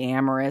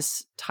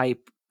polyamorous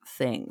type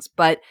things,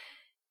 but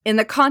in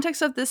the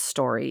context of this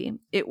story,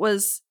 it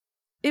was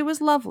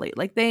lovely.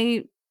 Like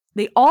they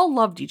all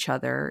loved each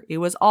other. It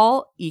was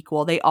all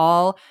equal. They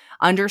all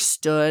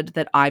understood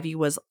that Ivy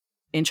was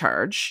in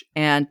charge,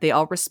 and they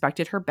all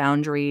respected her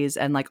boundaries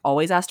and like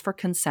always asked for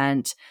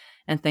consent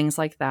and things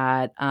like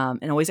that,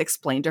 and always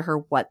explained to her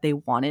what they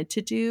wanted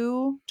to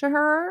do to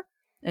her,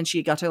 and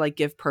she got to like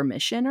give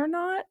permission or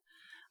not,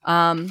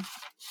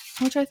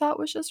 which I thought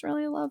was just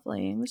really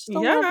lovely. It was just a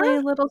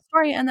lovely little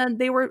story. And then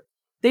they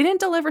didn't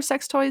deliver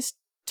sex toys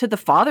to the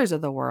fathers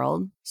of the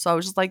world, so I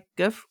was just like,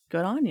 good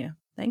on you,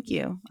 thank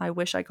you. I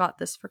wish I got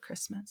this for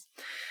Christmas.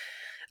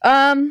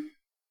 Yeah,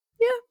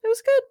 it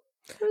was good.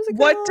 It was a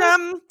good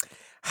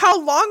how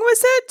long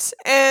was it?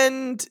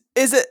 And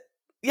is it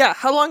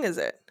how long is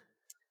it?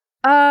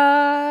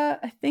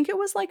 I think it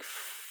was like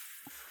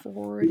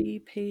 40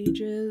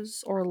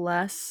 pages or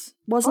less.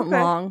 Wasn't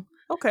long.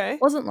 Okay.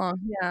 Wasn't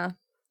long, yeah.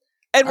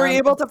 And were you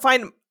able to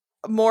find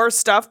more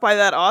stuff by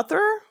that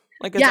author?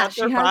 Like, is that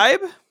their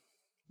vibe?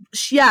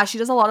 She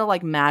does a lot of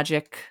like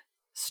magic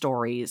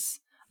stories.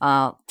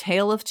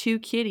 Tale of Two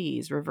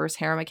Kitties, Reverse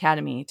Harem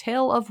Academy,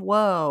 Tale of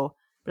Woe,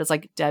 but it's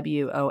like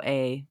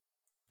WOAH.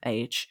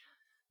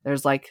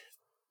 There's like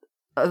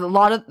a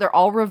lot of, they're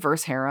all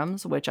reverse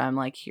harems, which I'm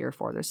like here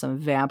for. There's some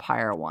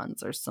vampire ones,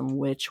 there's some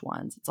witch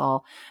ones. It's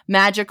all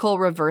magical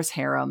reverse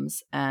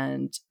harems,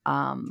 and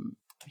I'm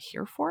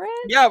here for it.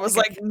 Yeah, it was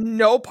like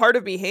no part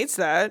of me hates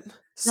that.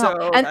 So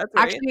no. And that's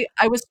actually,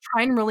 I was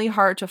trying really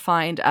hard to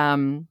find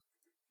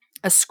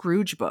a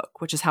Scrooge book,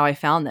 which is how I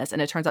found this.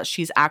 And it turns out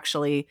she's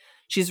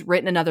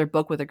written another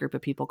book with a group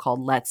of people called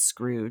Let's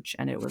Scrooge,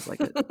 and it was like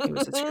it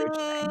was a Scrooge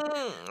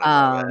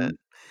thing.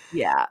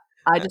 Yeah.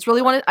 I just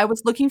really I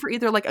was looking for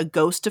either like a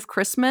Ghost of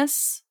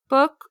Christmas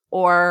book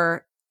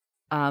or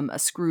a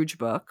Scrooge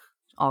book,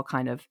 all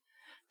kind of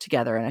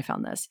together, and I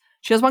found this.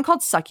 She has one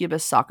called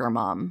Succubus Soccer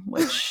Mom,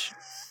 which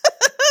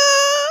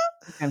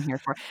I'm here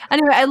for.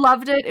 Anyway, I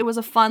loved it. It was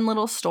a fun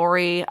little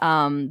story.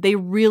 They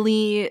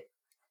really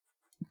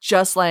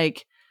just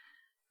like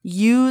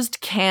used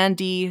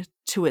candy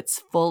to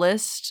its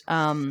fullest,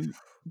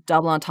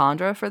 double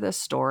entendre for this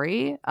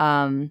story.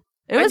 It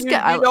was good.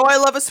 I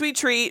love a sweet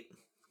treat.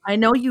 I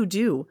know you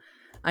do.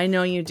 Yeah,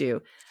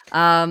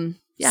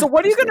 so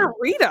what are you going to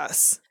read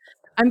us?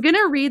 I'm going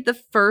to read the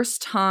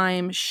first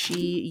time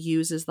she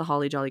uses the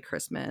Holly Jolly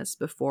Christmas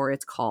before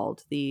it's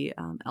called the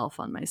Elf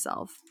on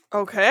Myself.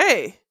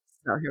 Okay.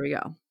 So here we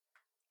go.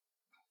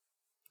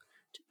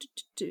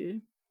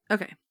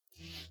 Okay.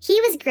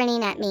 He was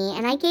grinning at me,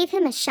 and I gave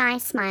him a shy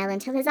smile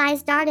until his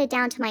eyes darted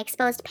down to my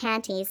exposed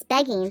panties,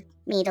 begging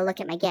me to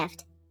look at my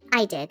gift.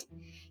 I did.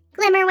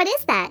 Glimmer, what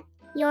is that?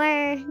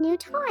 Your new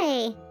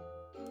toy.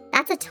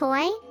 That's a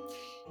toy?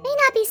 May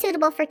not be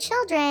suitable for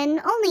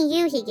children. Only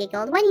you, he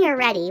giggled. When you're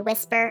ready,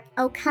 whisper,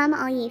 "Oh, come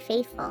all ye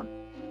faithful."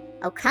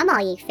 Oh, come all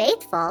ye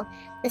faithful?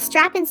 The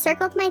strap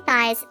encircled my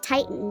thighs,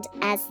 tightened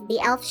as the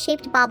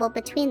elf-shaped bauble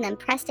between them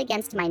pressed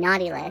against my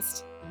naughty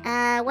list.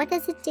 What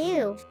does it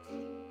do?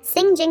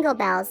 Sing jingle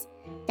bells.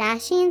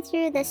 Dashing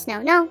through the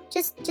snow. No,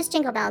 just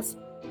jingle bells.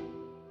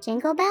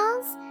 Jingle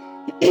bells?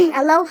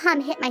 A low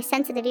hum hit my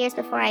sensitive ears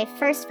before I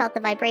first felt the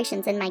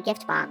vibrations in my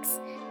gift box.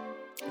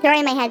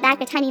 Throwing my head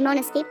back, a tiny moan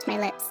escaped my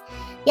lips.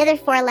 The other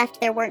 4 left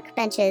their work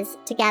benches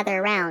to gather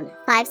around.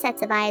 5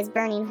 sets of eyes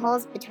burning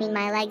holes between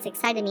my legs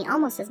excited me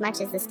almost as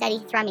much as the steady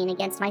thrumming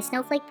against my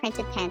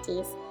snowflake-printed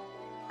panties.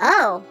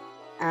 Oh.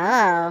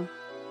 Are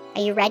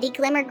you ready?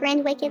 Glimmer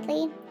grinned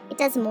wickedly. It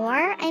does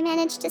more, I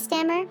managed to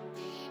stammer.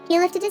 He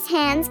lifted his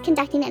hands,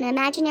 conducting an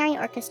imaginary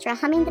orchestra,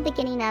 humming the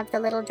beginning of The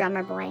Little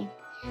Drummer Boy.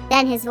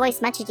 Then his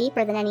voice, much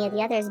deeper than any of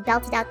the others,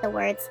 belted out the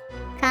words,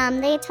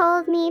 "Come, they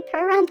told me,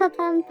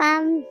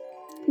 pa-rum-pa-pum-pum."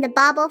 The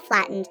bauble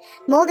flattened,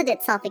 molded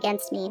itself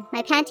against me.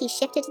 My panties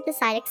shifted to the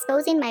side,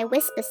 exposing my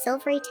wisp of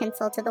silvery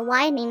tinsel to the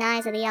widening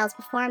eyes of the elves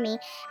before me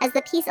as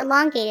the piece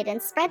elongated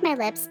and spread my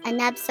lips, a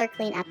nub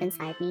circling up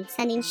inside me,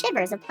 sending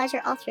shivers of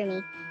pleasure all through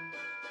me.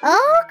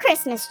 "Oh,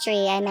 Christmas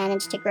tree," I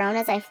managed to groan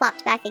as I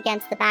flopped back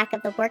against the back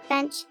of the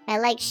workbench, my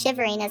legs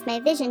shivering as my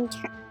vision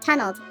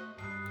tunneled.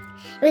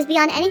 It was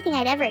beyond anything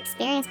I'd ever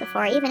experienced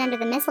before, even under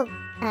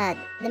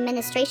the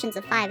ministrations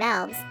of 5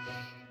 elves.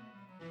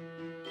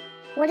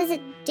 "What is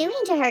it doing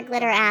to her?"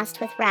 Glitter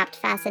asked with rapt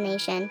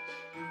fascination.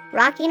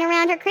 "Rocking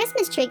around her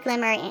Christmas tree,"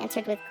 Glimmer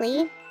answered with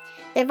glee.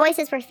 Their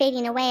voices were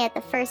fading away as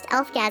the first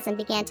elfgasm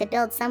began to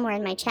build somewhere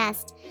in my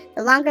chest.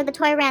 The longer the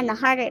toy ran, the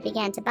harder it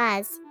began to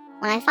buzz.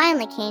 When I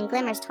finally came,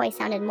 Glimmer's toy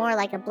sounded more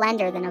like a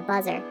blender than a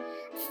buzzer.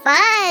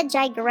 "Fudge!"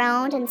 I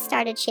groaned and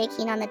started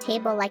shaking on the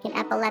table like an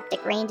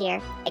epileptic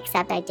reindeer,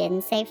 except I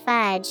didn't say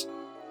fudge.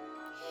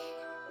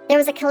 There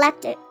was a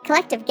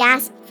collective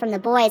gasp from the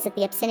boys as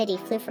the obscenity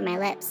flew from my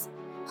lips.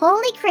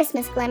 "Holy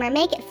Christmas, Glimmer,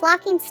 make it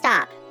flocking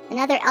stop!"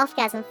 Another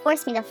elfgasm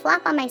forced me to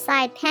flop on my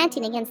side,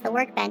 panting against the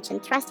workbench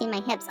and thrusting my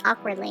hips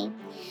awkwardly.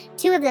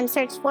 2 of them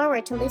surged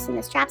forward to loosen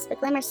the straps, but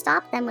Glimmer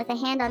stopped them with a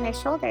hand on their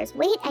shoulders.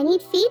 "Wait, I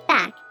need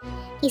feedback!"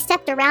 He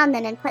stepped around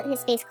them and put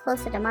his face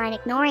closer to mine,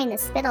 ignoring the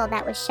spittle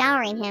that was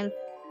showering him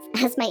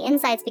as my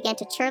insides began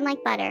to churn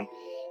like butter.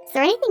 "Is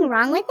there anything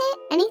wrong with it?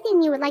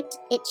 Anything you would like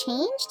it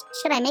changed?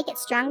 Should I make it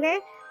stronger?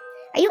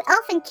 Are you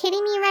elfin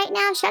kidding me right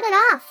now? Shut it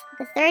off!"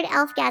 The third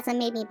elfgasm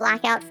made me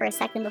black out for a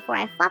second before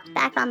I flopped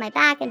back on my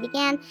back and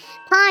began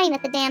pawing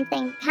at the damn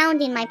thing,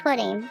 pounding my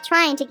pudding,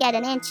 trying to get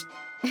an inch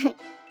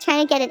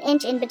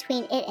in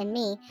between it and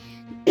me.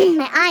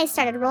 My eyes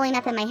started rolling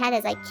up in my head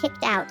as I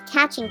kicked out,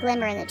 catching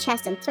Glimmer in the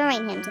chest and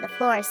throwing him to the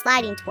floor,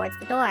 sliding towards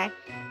the door.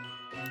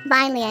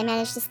 Finally, I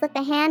managed to slip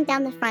a hand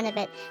down the front of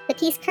it, the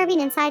piece curving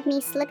inside me,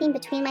 slipping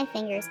between my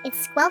fingers. It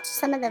squelched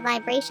some of the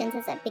vibrations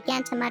as it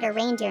began to mutter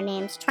reindeer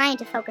names, trying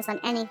to focus on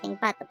anything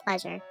but the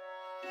pleasure.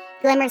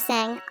 Glimmer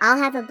sang, "I'll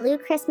have a blue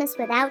Christmas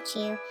without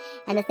you,"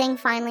 and the thing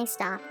finally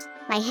stopped.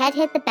 My head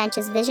hit the bench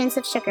as visions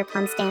of sugar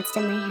plums danced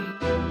in my head.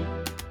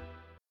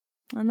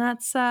 And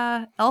that's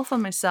Elf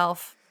on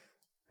Myself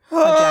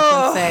by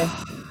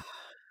Jacqueline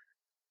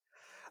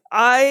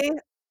Faye.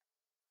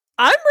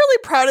 I'm really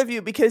proud of you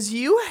because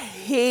you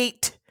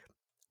hate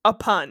a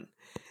pun.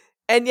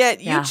 And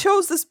yet you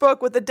chose this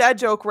book with a dad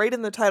joke right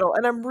in the title.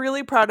 And I'm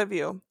really proud of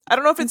you. I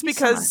don't know if it's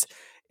because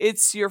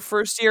it's your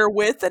first year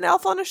with an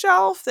Elf on a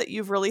Shelf that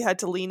you've really had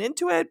to lean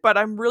into it, but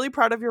I'm really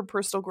proud of your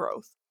personal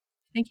growth.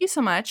 Thank you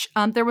so much.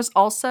 There was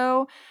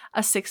also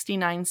a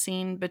 69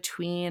 scene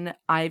between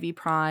Ivy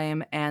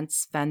Prime and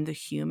Sven the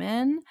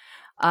Human,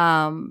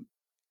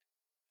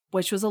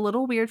 which was a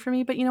little weird for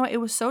me, but you know what?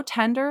 It was so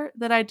tender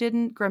that I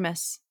didn't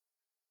grimace.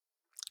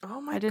 Oh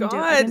my God.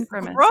 I didn't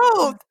grimace.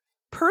 Growth.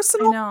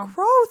 Personal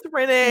growth,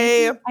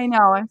 Renee. I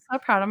know. I'm so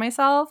proud of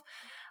myself.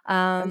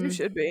 As you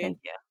should be. Thank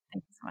you.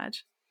 Thank you so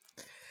much.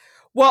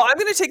 Well, I'm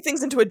going to take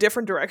things into a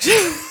different direction.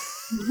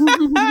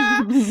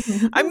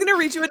 I'm going to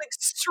read you an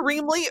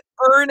extremely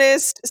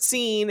earnest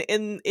scene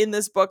in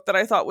this book that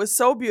I thought was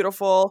so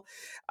beautiful,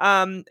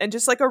 and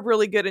just like a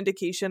really good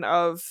indication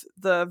of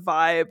the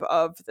vibe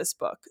of this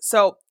book.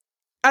 So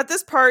at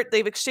this part,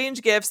 they've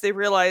exchanged gifts. They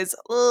realize,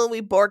 oh,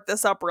 we borked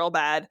this up real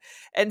bad.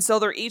 And so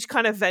they're each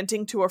kind of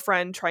venting to a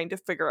friend, trying to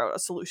figure out a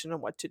solution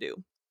on what to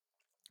do.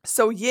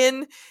 So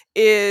Yin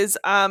is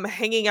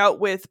hanging out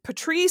with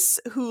Patrice,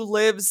 who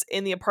lives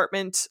in the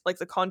apartment, like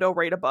the condo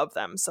right above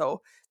them.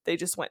 So they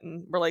just went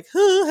and were like,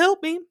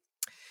 help me.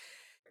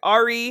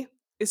 Ari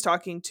is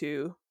talking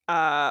to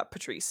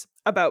Patrice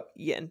about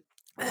Yin.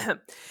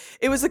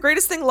 It was the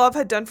greatest thing love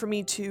had done for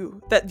me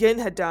too, that Yin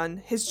had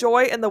done. His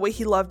joy and the way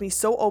he loved me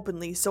so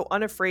openly, so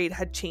unafraid,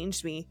 had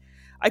changed me.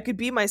 I could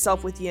be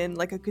myself with Yin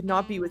like I could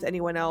not be with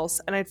anyone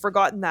else, and I'd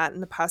forgotten that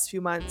in the past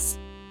few months.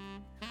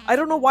 I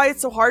don't know why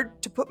it's so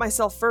hard to put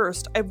myself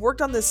first. I've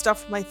worked on this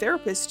stuff with my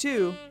therapist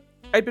too.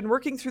 I'd been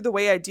working through the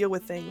way I deal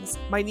with things,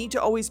 my need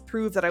to always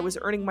prove that I was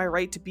earning my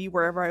right to be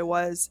wherever I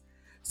was.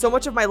 So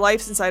much of my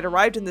life since I'd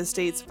arrived in the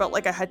States felt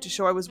like I had to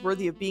show I was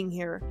worthy of being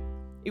here.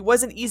 It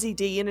wasn't easy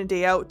day in and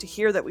day out to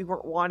hear that we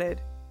weren't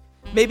wanted.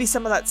 Maybe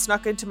some of that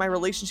snuck into my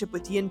relationship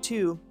with Yin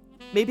too.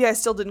 Maybe I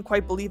still didn't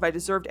quite believe I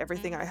deserved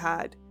everything I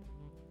had.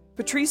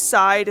 Patrice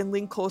sighed and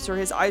leaned closer,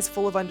 his eyes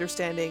full of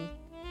understanding.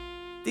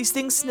 These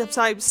things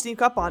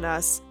sneak up on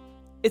us.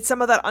 It's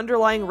some of that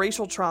underlying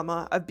racial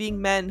trauma of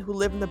being men who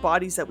live in the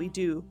bodies that we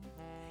do.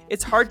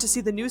 It's hard to see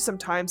the news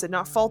sometimes and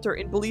not falter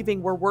in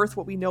believing we're worth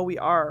what we know we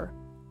are.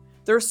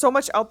 There's so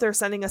much out there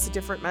sending us a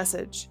different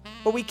message,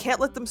 but we can't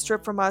let them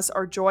strip from us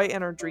our joy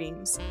and our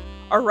dreams,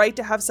 our right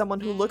to have someone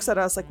who looks at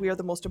us like we are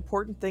the most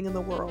important thing in the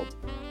world,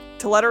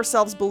 to let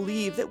ourselves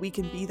believe that we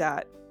can be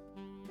that.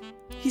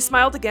 He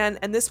smiled again,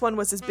 and this one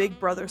was his big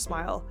brother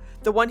smile,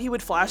 the one he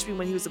would flash me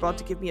when he was about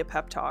to give me a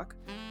pep talk.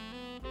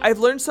 I've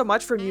learned so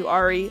much from you,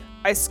 Ari.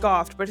 I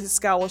scoffed, but his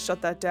scowl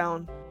shut that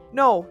down.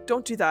 No,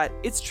 don't do that.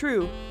 It's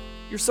true.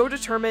 You're so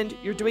determined,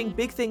 you're doing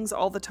big things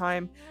all the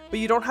time, but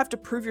you don't have to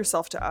prove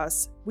yourself to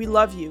us. We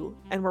love you,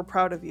 and we're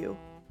proud of you.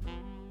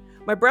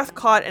 My breath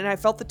caught and I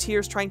felt the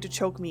tears trying to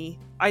choke me.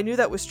 I knew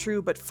that was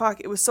true, but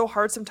fuck, it was so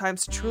hard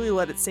sometimes to truly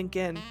let it sink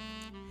in.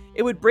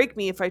 It would break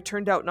me if I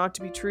turned out not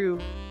to be true.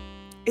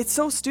 It's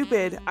so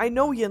stupid. I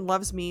know Yin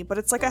loves me, but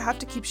it's like I have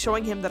to keep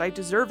showing him that I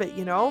deserve it,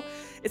 you know?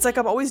 It's like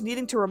I'm always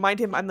needing to remind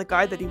him I'm the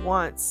guy that he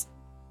wants.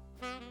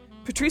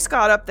 Patrice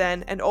got up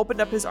then and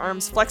opened up his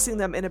arms, flexing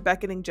them in a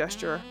beckoning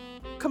gesture.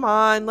 Come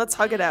on, let's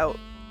hug it out.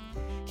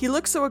 He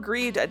looked so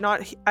aggrieved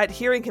at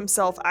hearing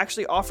himself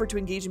actually offer to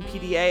engage in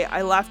PDA.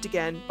 I laughed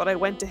again, but I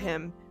went to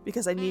him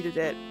because I needed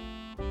it.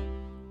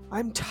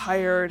 I'm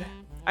tired,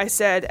 I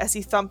said as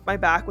he thumped my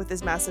back with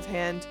his massive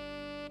hand.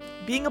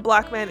 Being a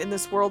black man in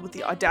this world with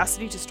the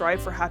audacity to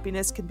strive for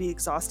happiness can be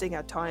exhausting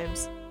at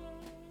times.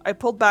 I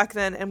pulled back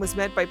then and was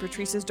met by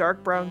Patrice's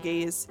dark brown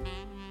gaze.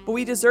 But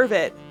we deserve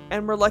it,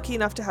 and we're lucky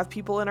enough to have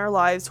people in our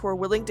lives who are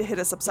willing to hit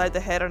us upside the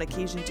head on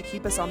occasion to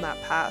keep us on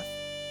that path.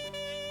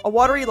 A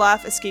watery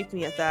laugh escaped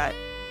me at that.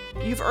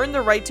 You've earned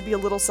the right to be a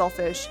little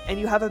selfish, and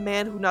you have a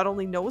man who not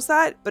only knows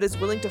that, but is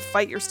willing to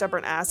fight your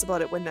stubborn ass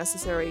about it when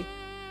necessary.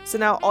 So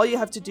now all you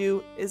have to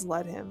do is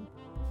let him.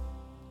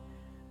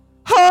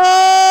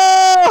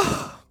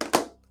 Oh!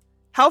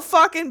 How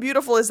fucking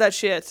beautiful is that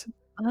shit?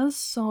 That's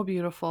so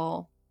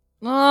beautiful.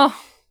 Oh,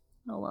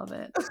 I love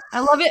it. I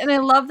love it, and I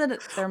love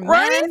that they're men.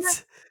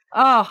 Right?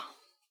 Oh.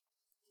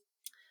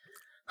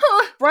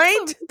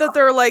 Right? That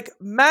they're like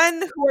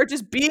men who are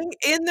just being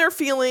in their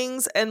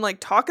feelings and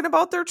like talking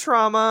about their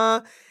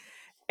trauma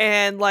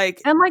and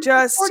like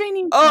just supporting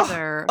each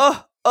other.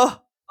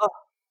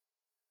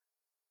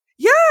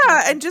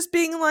 Yeah, and just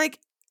being like,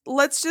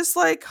 let's just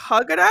like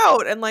hug it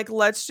out and like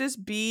let's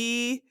just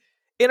be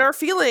in our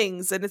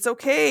feelings and it's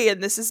okay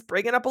and this is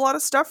bringing up a lot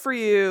of stuff for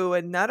you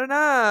and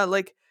na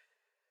like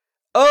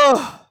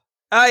ay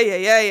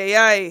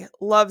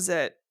loves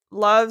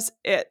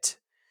it.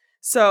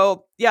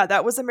 So yeah,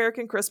 that was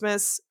American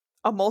Christmas,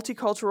 a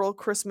multicultural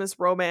Christmas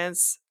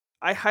romance.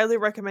 I highly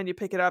recommend you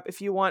pick it up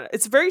if you want.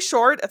 It's very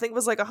short. I think it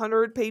was like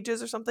 100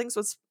 pages or something, so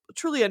it's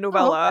truly a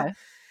novella.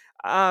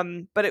 Oh,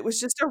 okay. But it was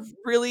just a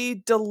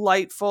really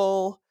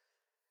delightful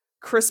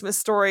Christmas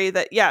story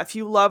that, yeah, if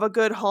you love a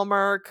good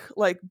Hallmark,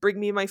 like Bring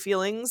Me My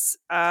Feelings,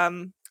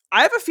 I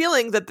have a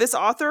feeling that this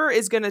author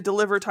is going to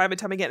deliver time and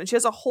time again. And she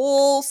has a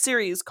whole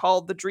series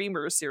called the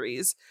Dreamers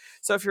series.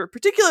 So if you're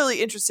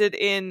particularly interested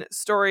in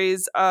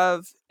stories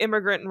of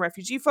immigrant and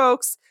refugee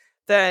folks,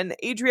 then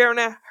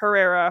Adriana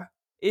Herrera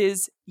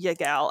is ya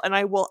gal. And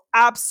I will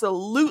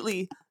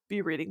absolutely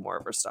be reading more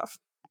of her stuff.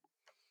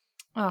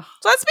 Oh,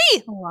 so that's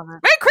me. I love it.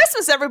 Merry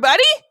Christmas,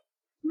 everybody.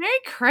 Merry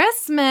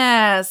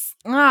Christmas.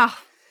 Oh,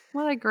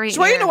 what a great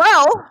Joyeux year.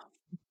 Noel.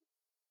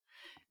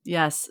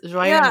 Yes,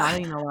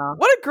 Joyeux Noel.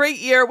 What a great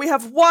year. We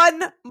have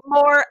one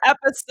more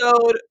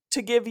episode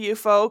to give you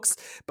folks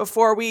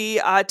before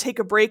we take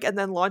a break and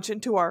then launch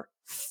into our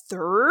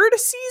third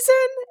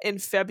season in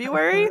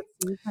February.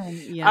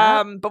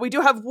 Yeah. But we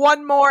do have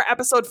one more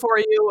episode for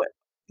you.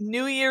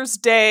 New Year's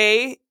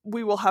Day,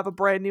 we will have a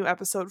brand new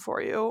episode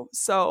for you.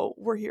 So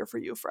we're here for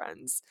you,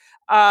 friends.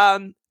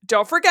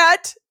 Don't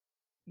forget,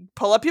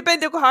 pull up your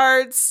bingo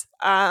cards.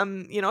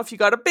 If you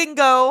got a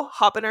bingo,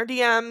 hop in our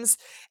DMs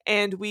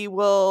and we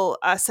will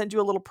send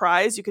you a little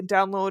prize. You can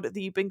download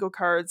the bingo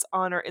cards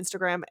on our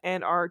Instagram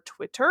and our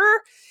Twitter.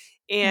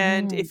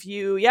 And if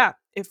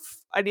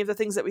any of the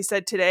things that we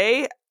said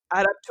today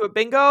add up to a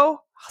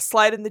bingo,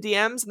 slide in the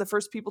DMs, and the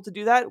first people to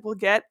do that will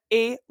get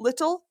a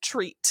little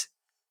treat.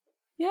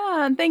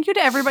 Yeah, and thank you to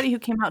everybody who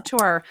came out to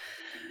our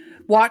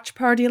watch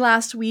party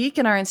last week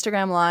and our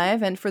Instagram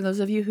live. And for those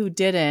of you who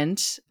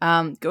didn't,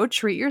 go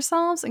treat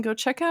yourselves and go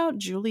check out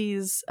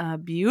Julie's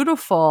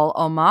beautiful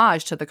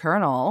homage to the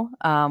Colonel,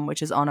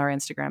 which is on our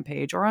Instagram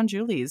page or on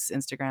Julie's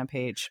Instagram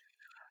page.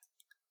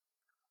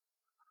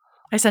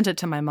 I sent it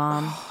to my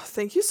mom. Oh,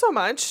 thank you so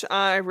much.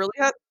 I really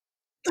had.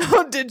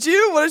 Oh, did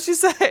you? What did she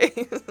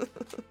say?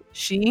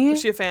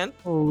 Was she a fan?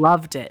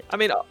 Loved it. I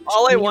mean,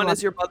 all I want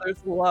is your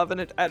mother's love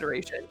and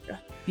adoration.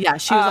 Yeah,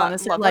 she was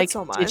honestly like,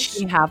 so much. Did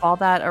she have all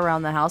that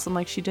around the house? I'm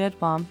like, she did,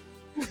 Mom.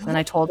 Then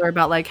I told her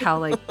about like how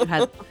like you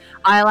had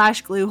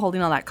eyelash glue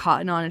holding all that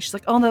cotton on, and she's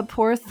like, oh, the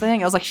poor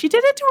thing. I was like, she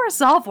did it to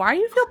herself. Why do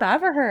you feel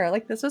bad for her?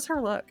 Like, this was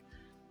her look.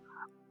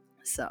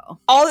 So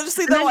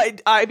honestly, though,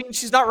 I mean,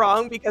 she's not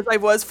wrong because I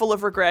was full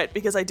of regret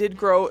because I did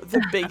grow the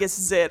biggest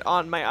zit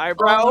on my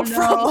eyebrow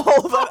from all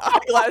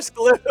that eyelash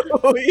glue.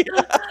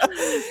 Yeah.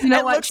 You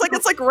know what? It looks like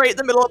it's like right in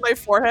the middle of my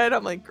forehead.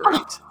 I'm like, great.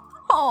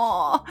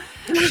 Oh,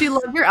 she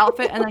loved your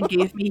outfit and then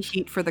gave me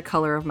heat for the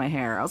color of my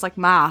hair. I was like,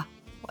 Ma,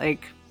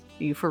 like,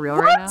 are you for real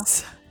right now?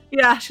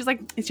 Yeah, she's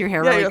like, is your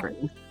hair really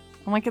green?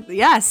 I'm like,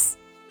 yes,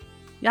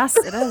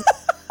 it is.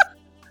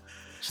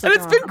 And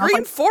it's been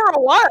green for a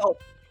while.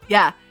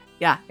 Yeah,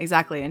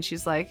 exactly. And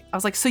she's like, I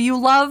was like, so you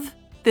love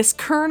this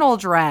Colonel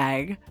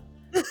drag,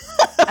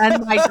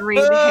 and my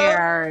green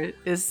hair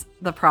is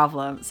the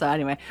problem. So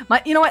anyway,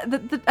 you know what?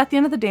 At the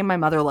end of the day, my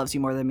mother loves you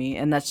more than me,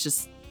 and that's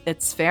just,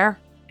 it's fair.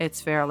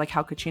 It's fair. Like,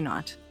 how could she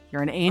not?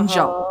 You're an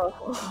angel.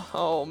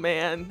 Oh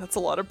man, that's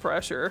a lot of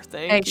pressure.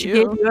 Thank you. She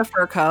gave you a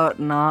fur coat,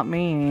 not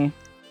me.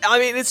 I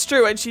mean, it's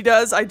true, and she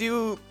does. I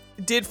do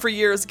did for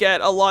years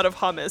get a lot of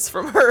hummus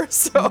from her.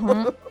 So,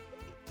 Mhm.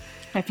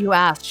 If you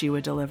asked, she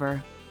would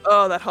deliver.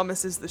 oh, that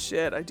hummus is the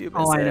shit. I do miss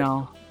Oh, it. I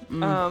know.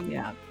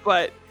 Yeah.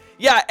 But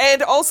yeah,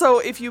 and also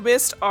if you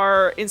missed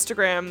our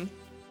Instagram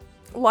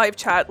live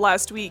chat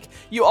last week,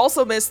 you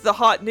also missed the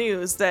hot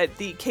news that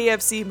the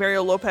KFC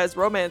Mario Lopez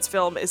romance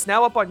film is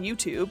now up on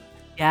YouTube.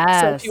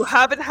 Yes. So if you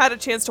haven't had a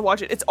chance to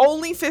watch it, it's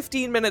only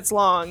 15 minutes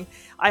long.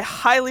 I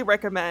highly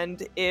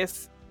recommend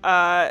if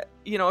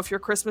if your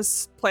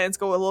Christmas plans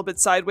go a little bit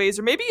sideways,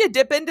 or maybe you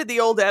dip into the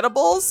old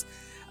edibles,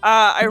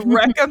 I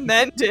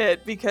recommend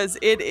it because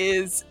it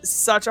is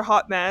such a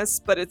hot mess,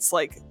 but it's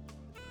like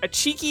a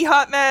cheeky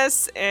hot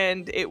mess,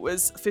 and it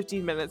was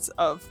 15 minutes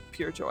of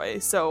pure joy.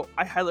 So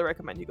I highly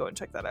recommend you go and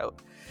check that out.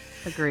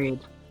 Agreed.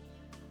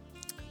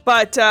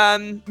 But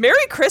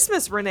Merry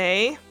Christmas,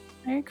 Renee.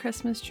 Merry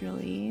Christmas,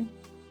 Julie.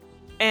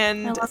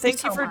 And I love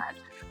thank you you so for much.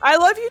 I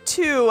love you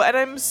too, and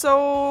I'm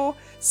so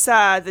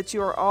sad that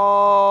you are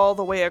all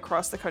the way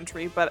across the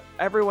country, but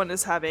everyone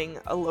is having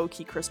a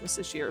low-key Christmas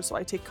this year, so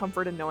I take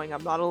comfort in knowing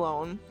I'm not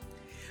alone.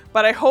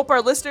 But I hope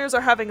our listeners are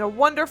having a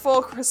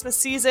wonderful Christmas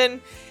season,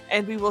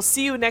 and we will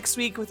see you next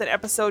week with an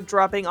episode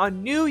dropping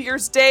on New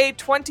Year's Day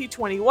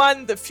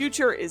 2021. The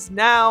future is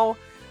now.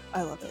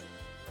 I love it.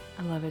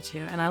 I love it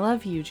too. And I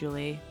love you,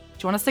 Julie. Do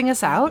you want to sing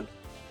us out?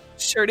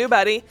 Sure do,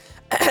 buddy.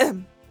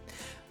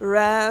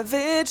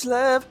 Ravage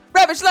love.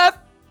 Ravage love.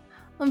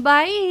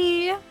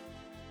 Bye.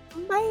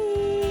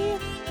 Bye.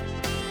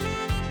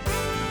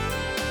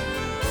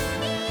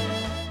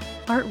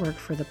 Artwork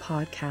for the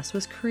podcast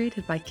was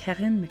created by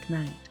Karen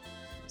McKnight.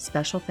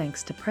 Special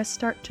thanks to Press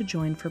Start to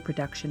Join for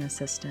production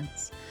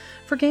assistance.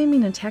 For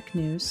gaming and tech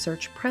news,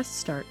 search Press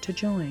Start to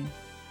Join,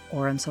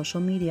 or on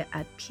social media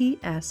at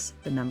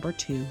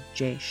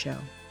PS2J Show.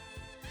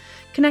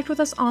 Connect with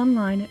us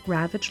online at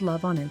Ravage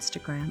Love on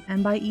Instagram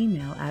and by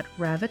email at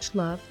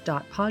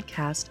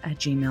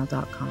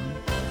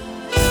ravagelove.podcast@gmail.com.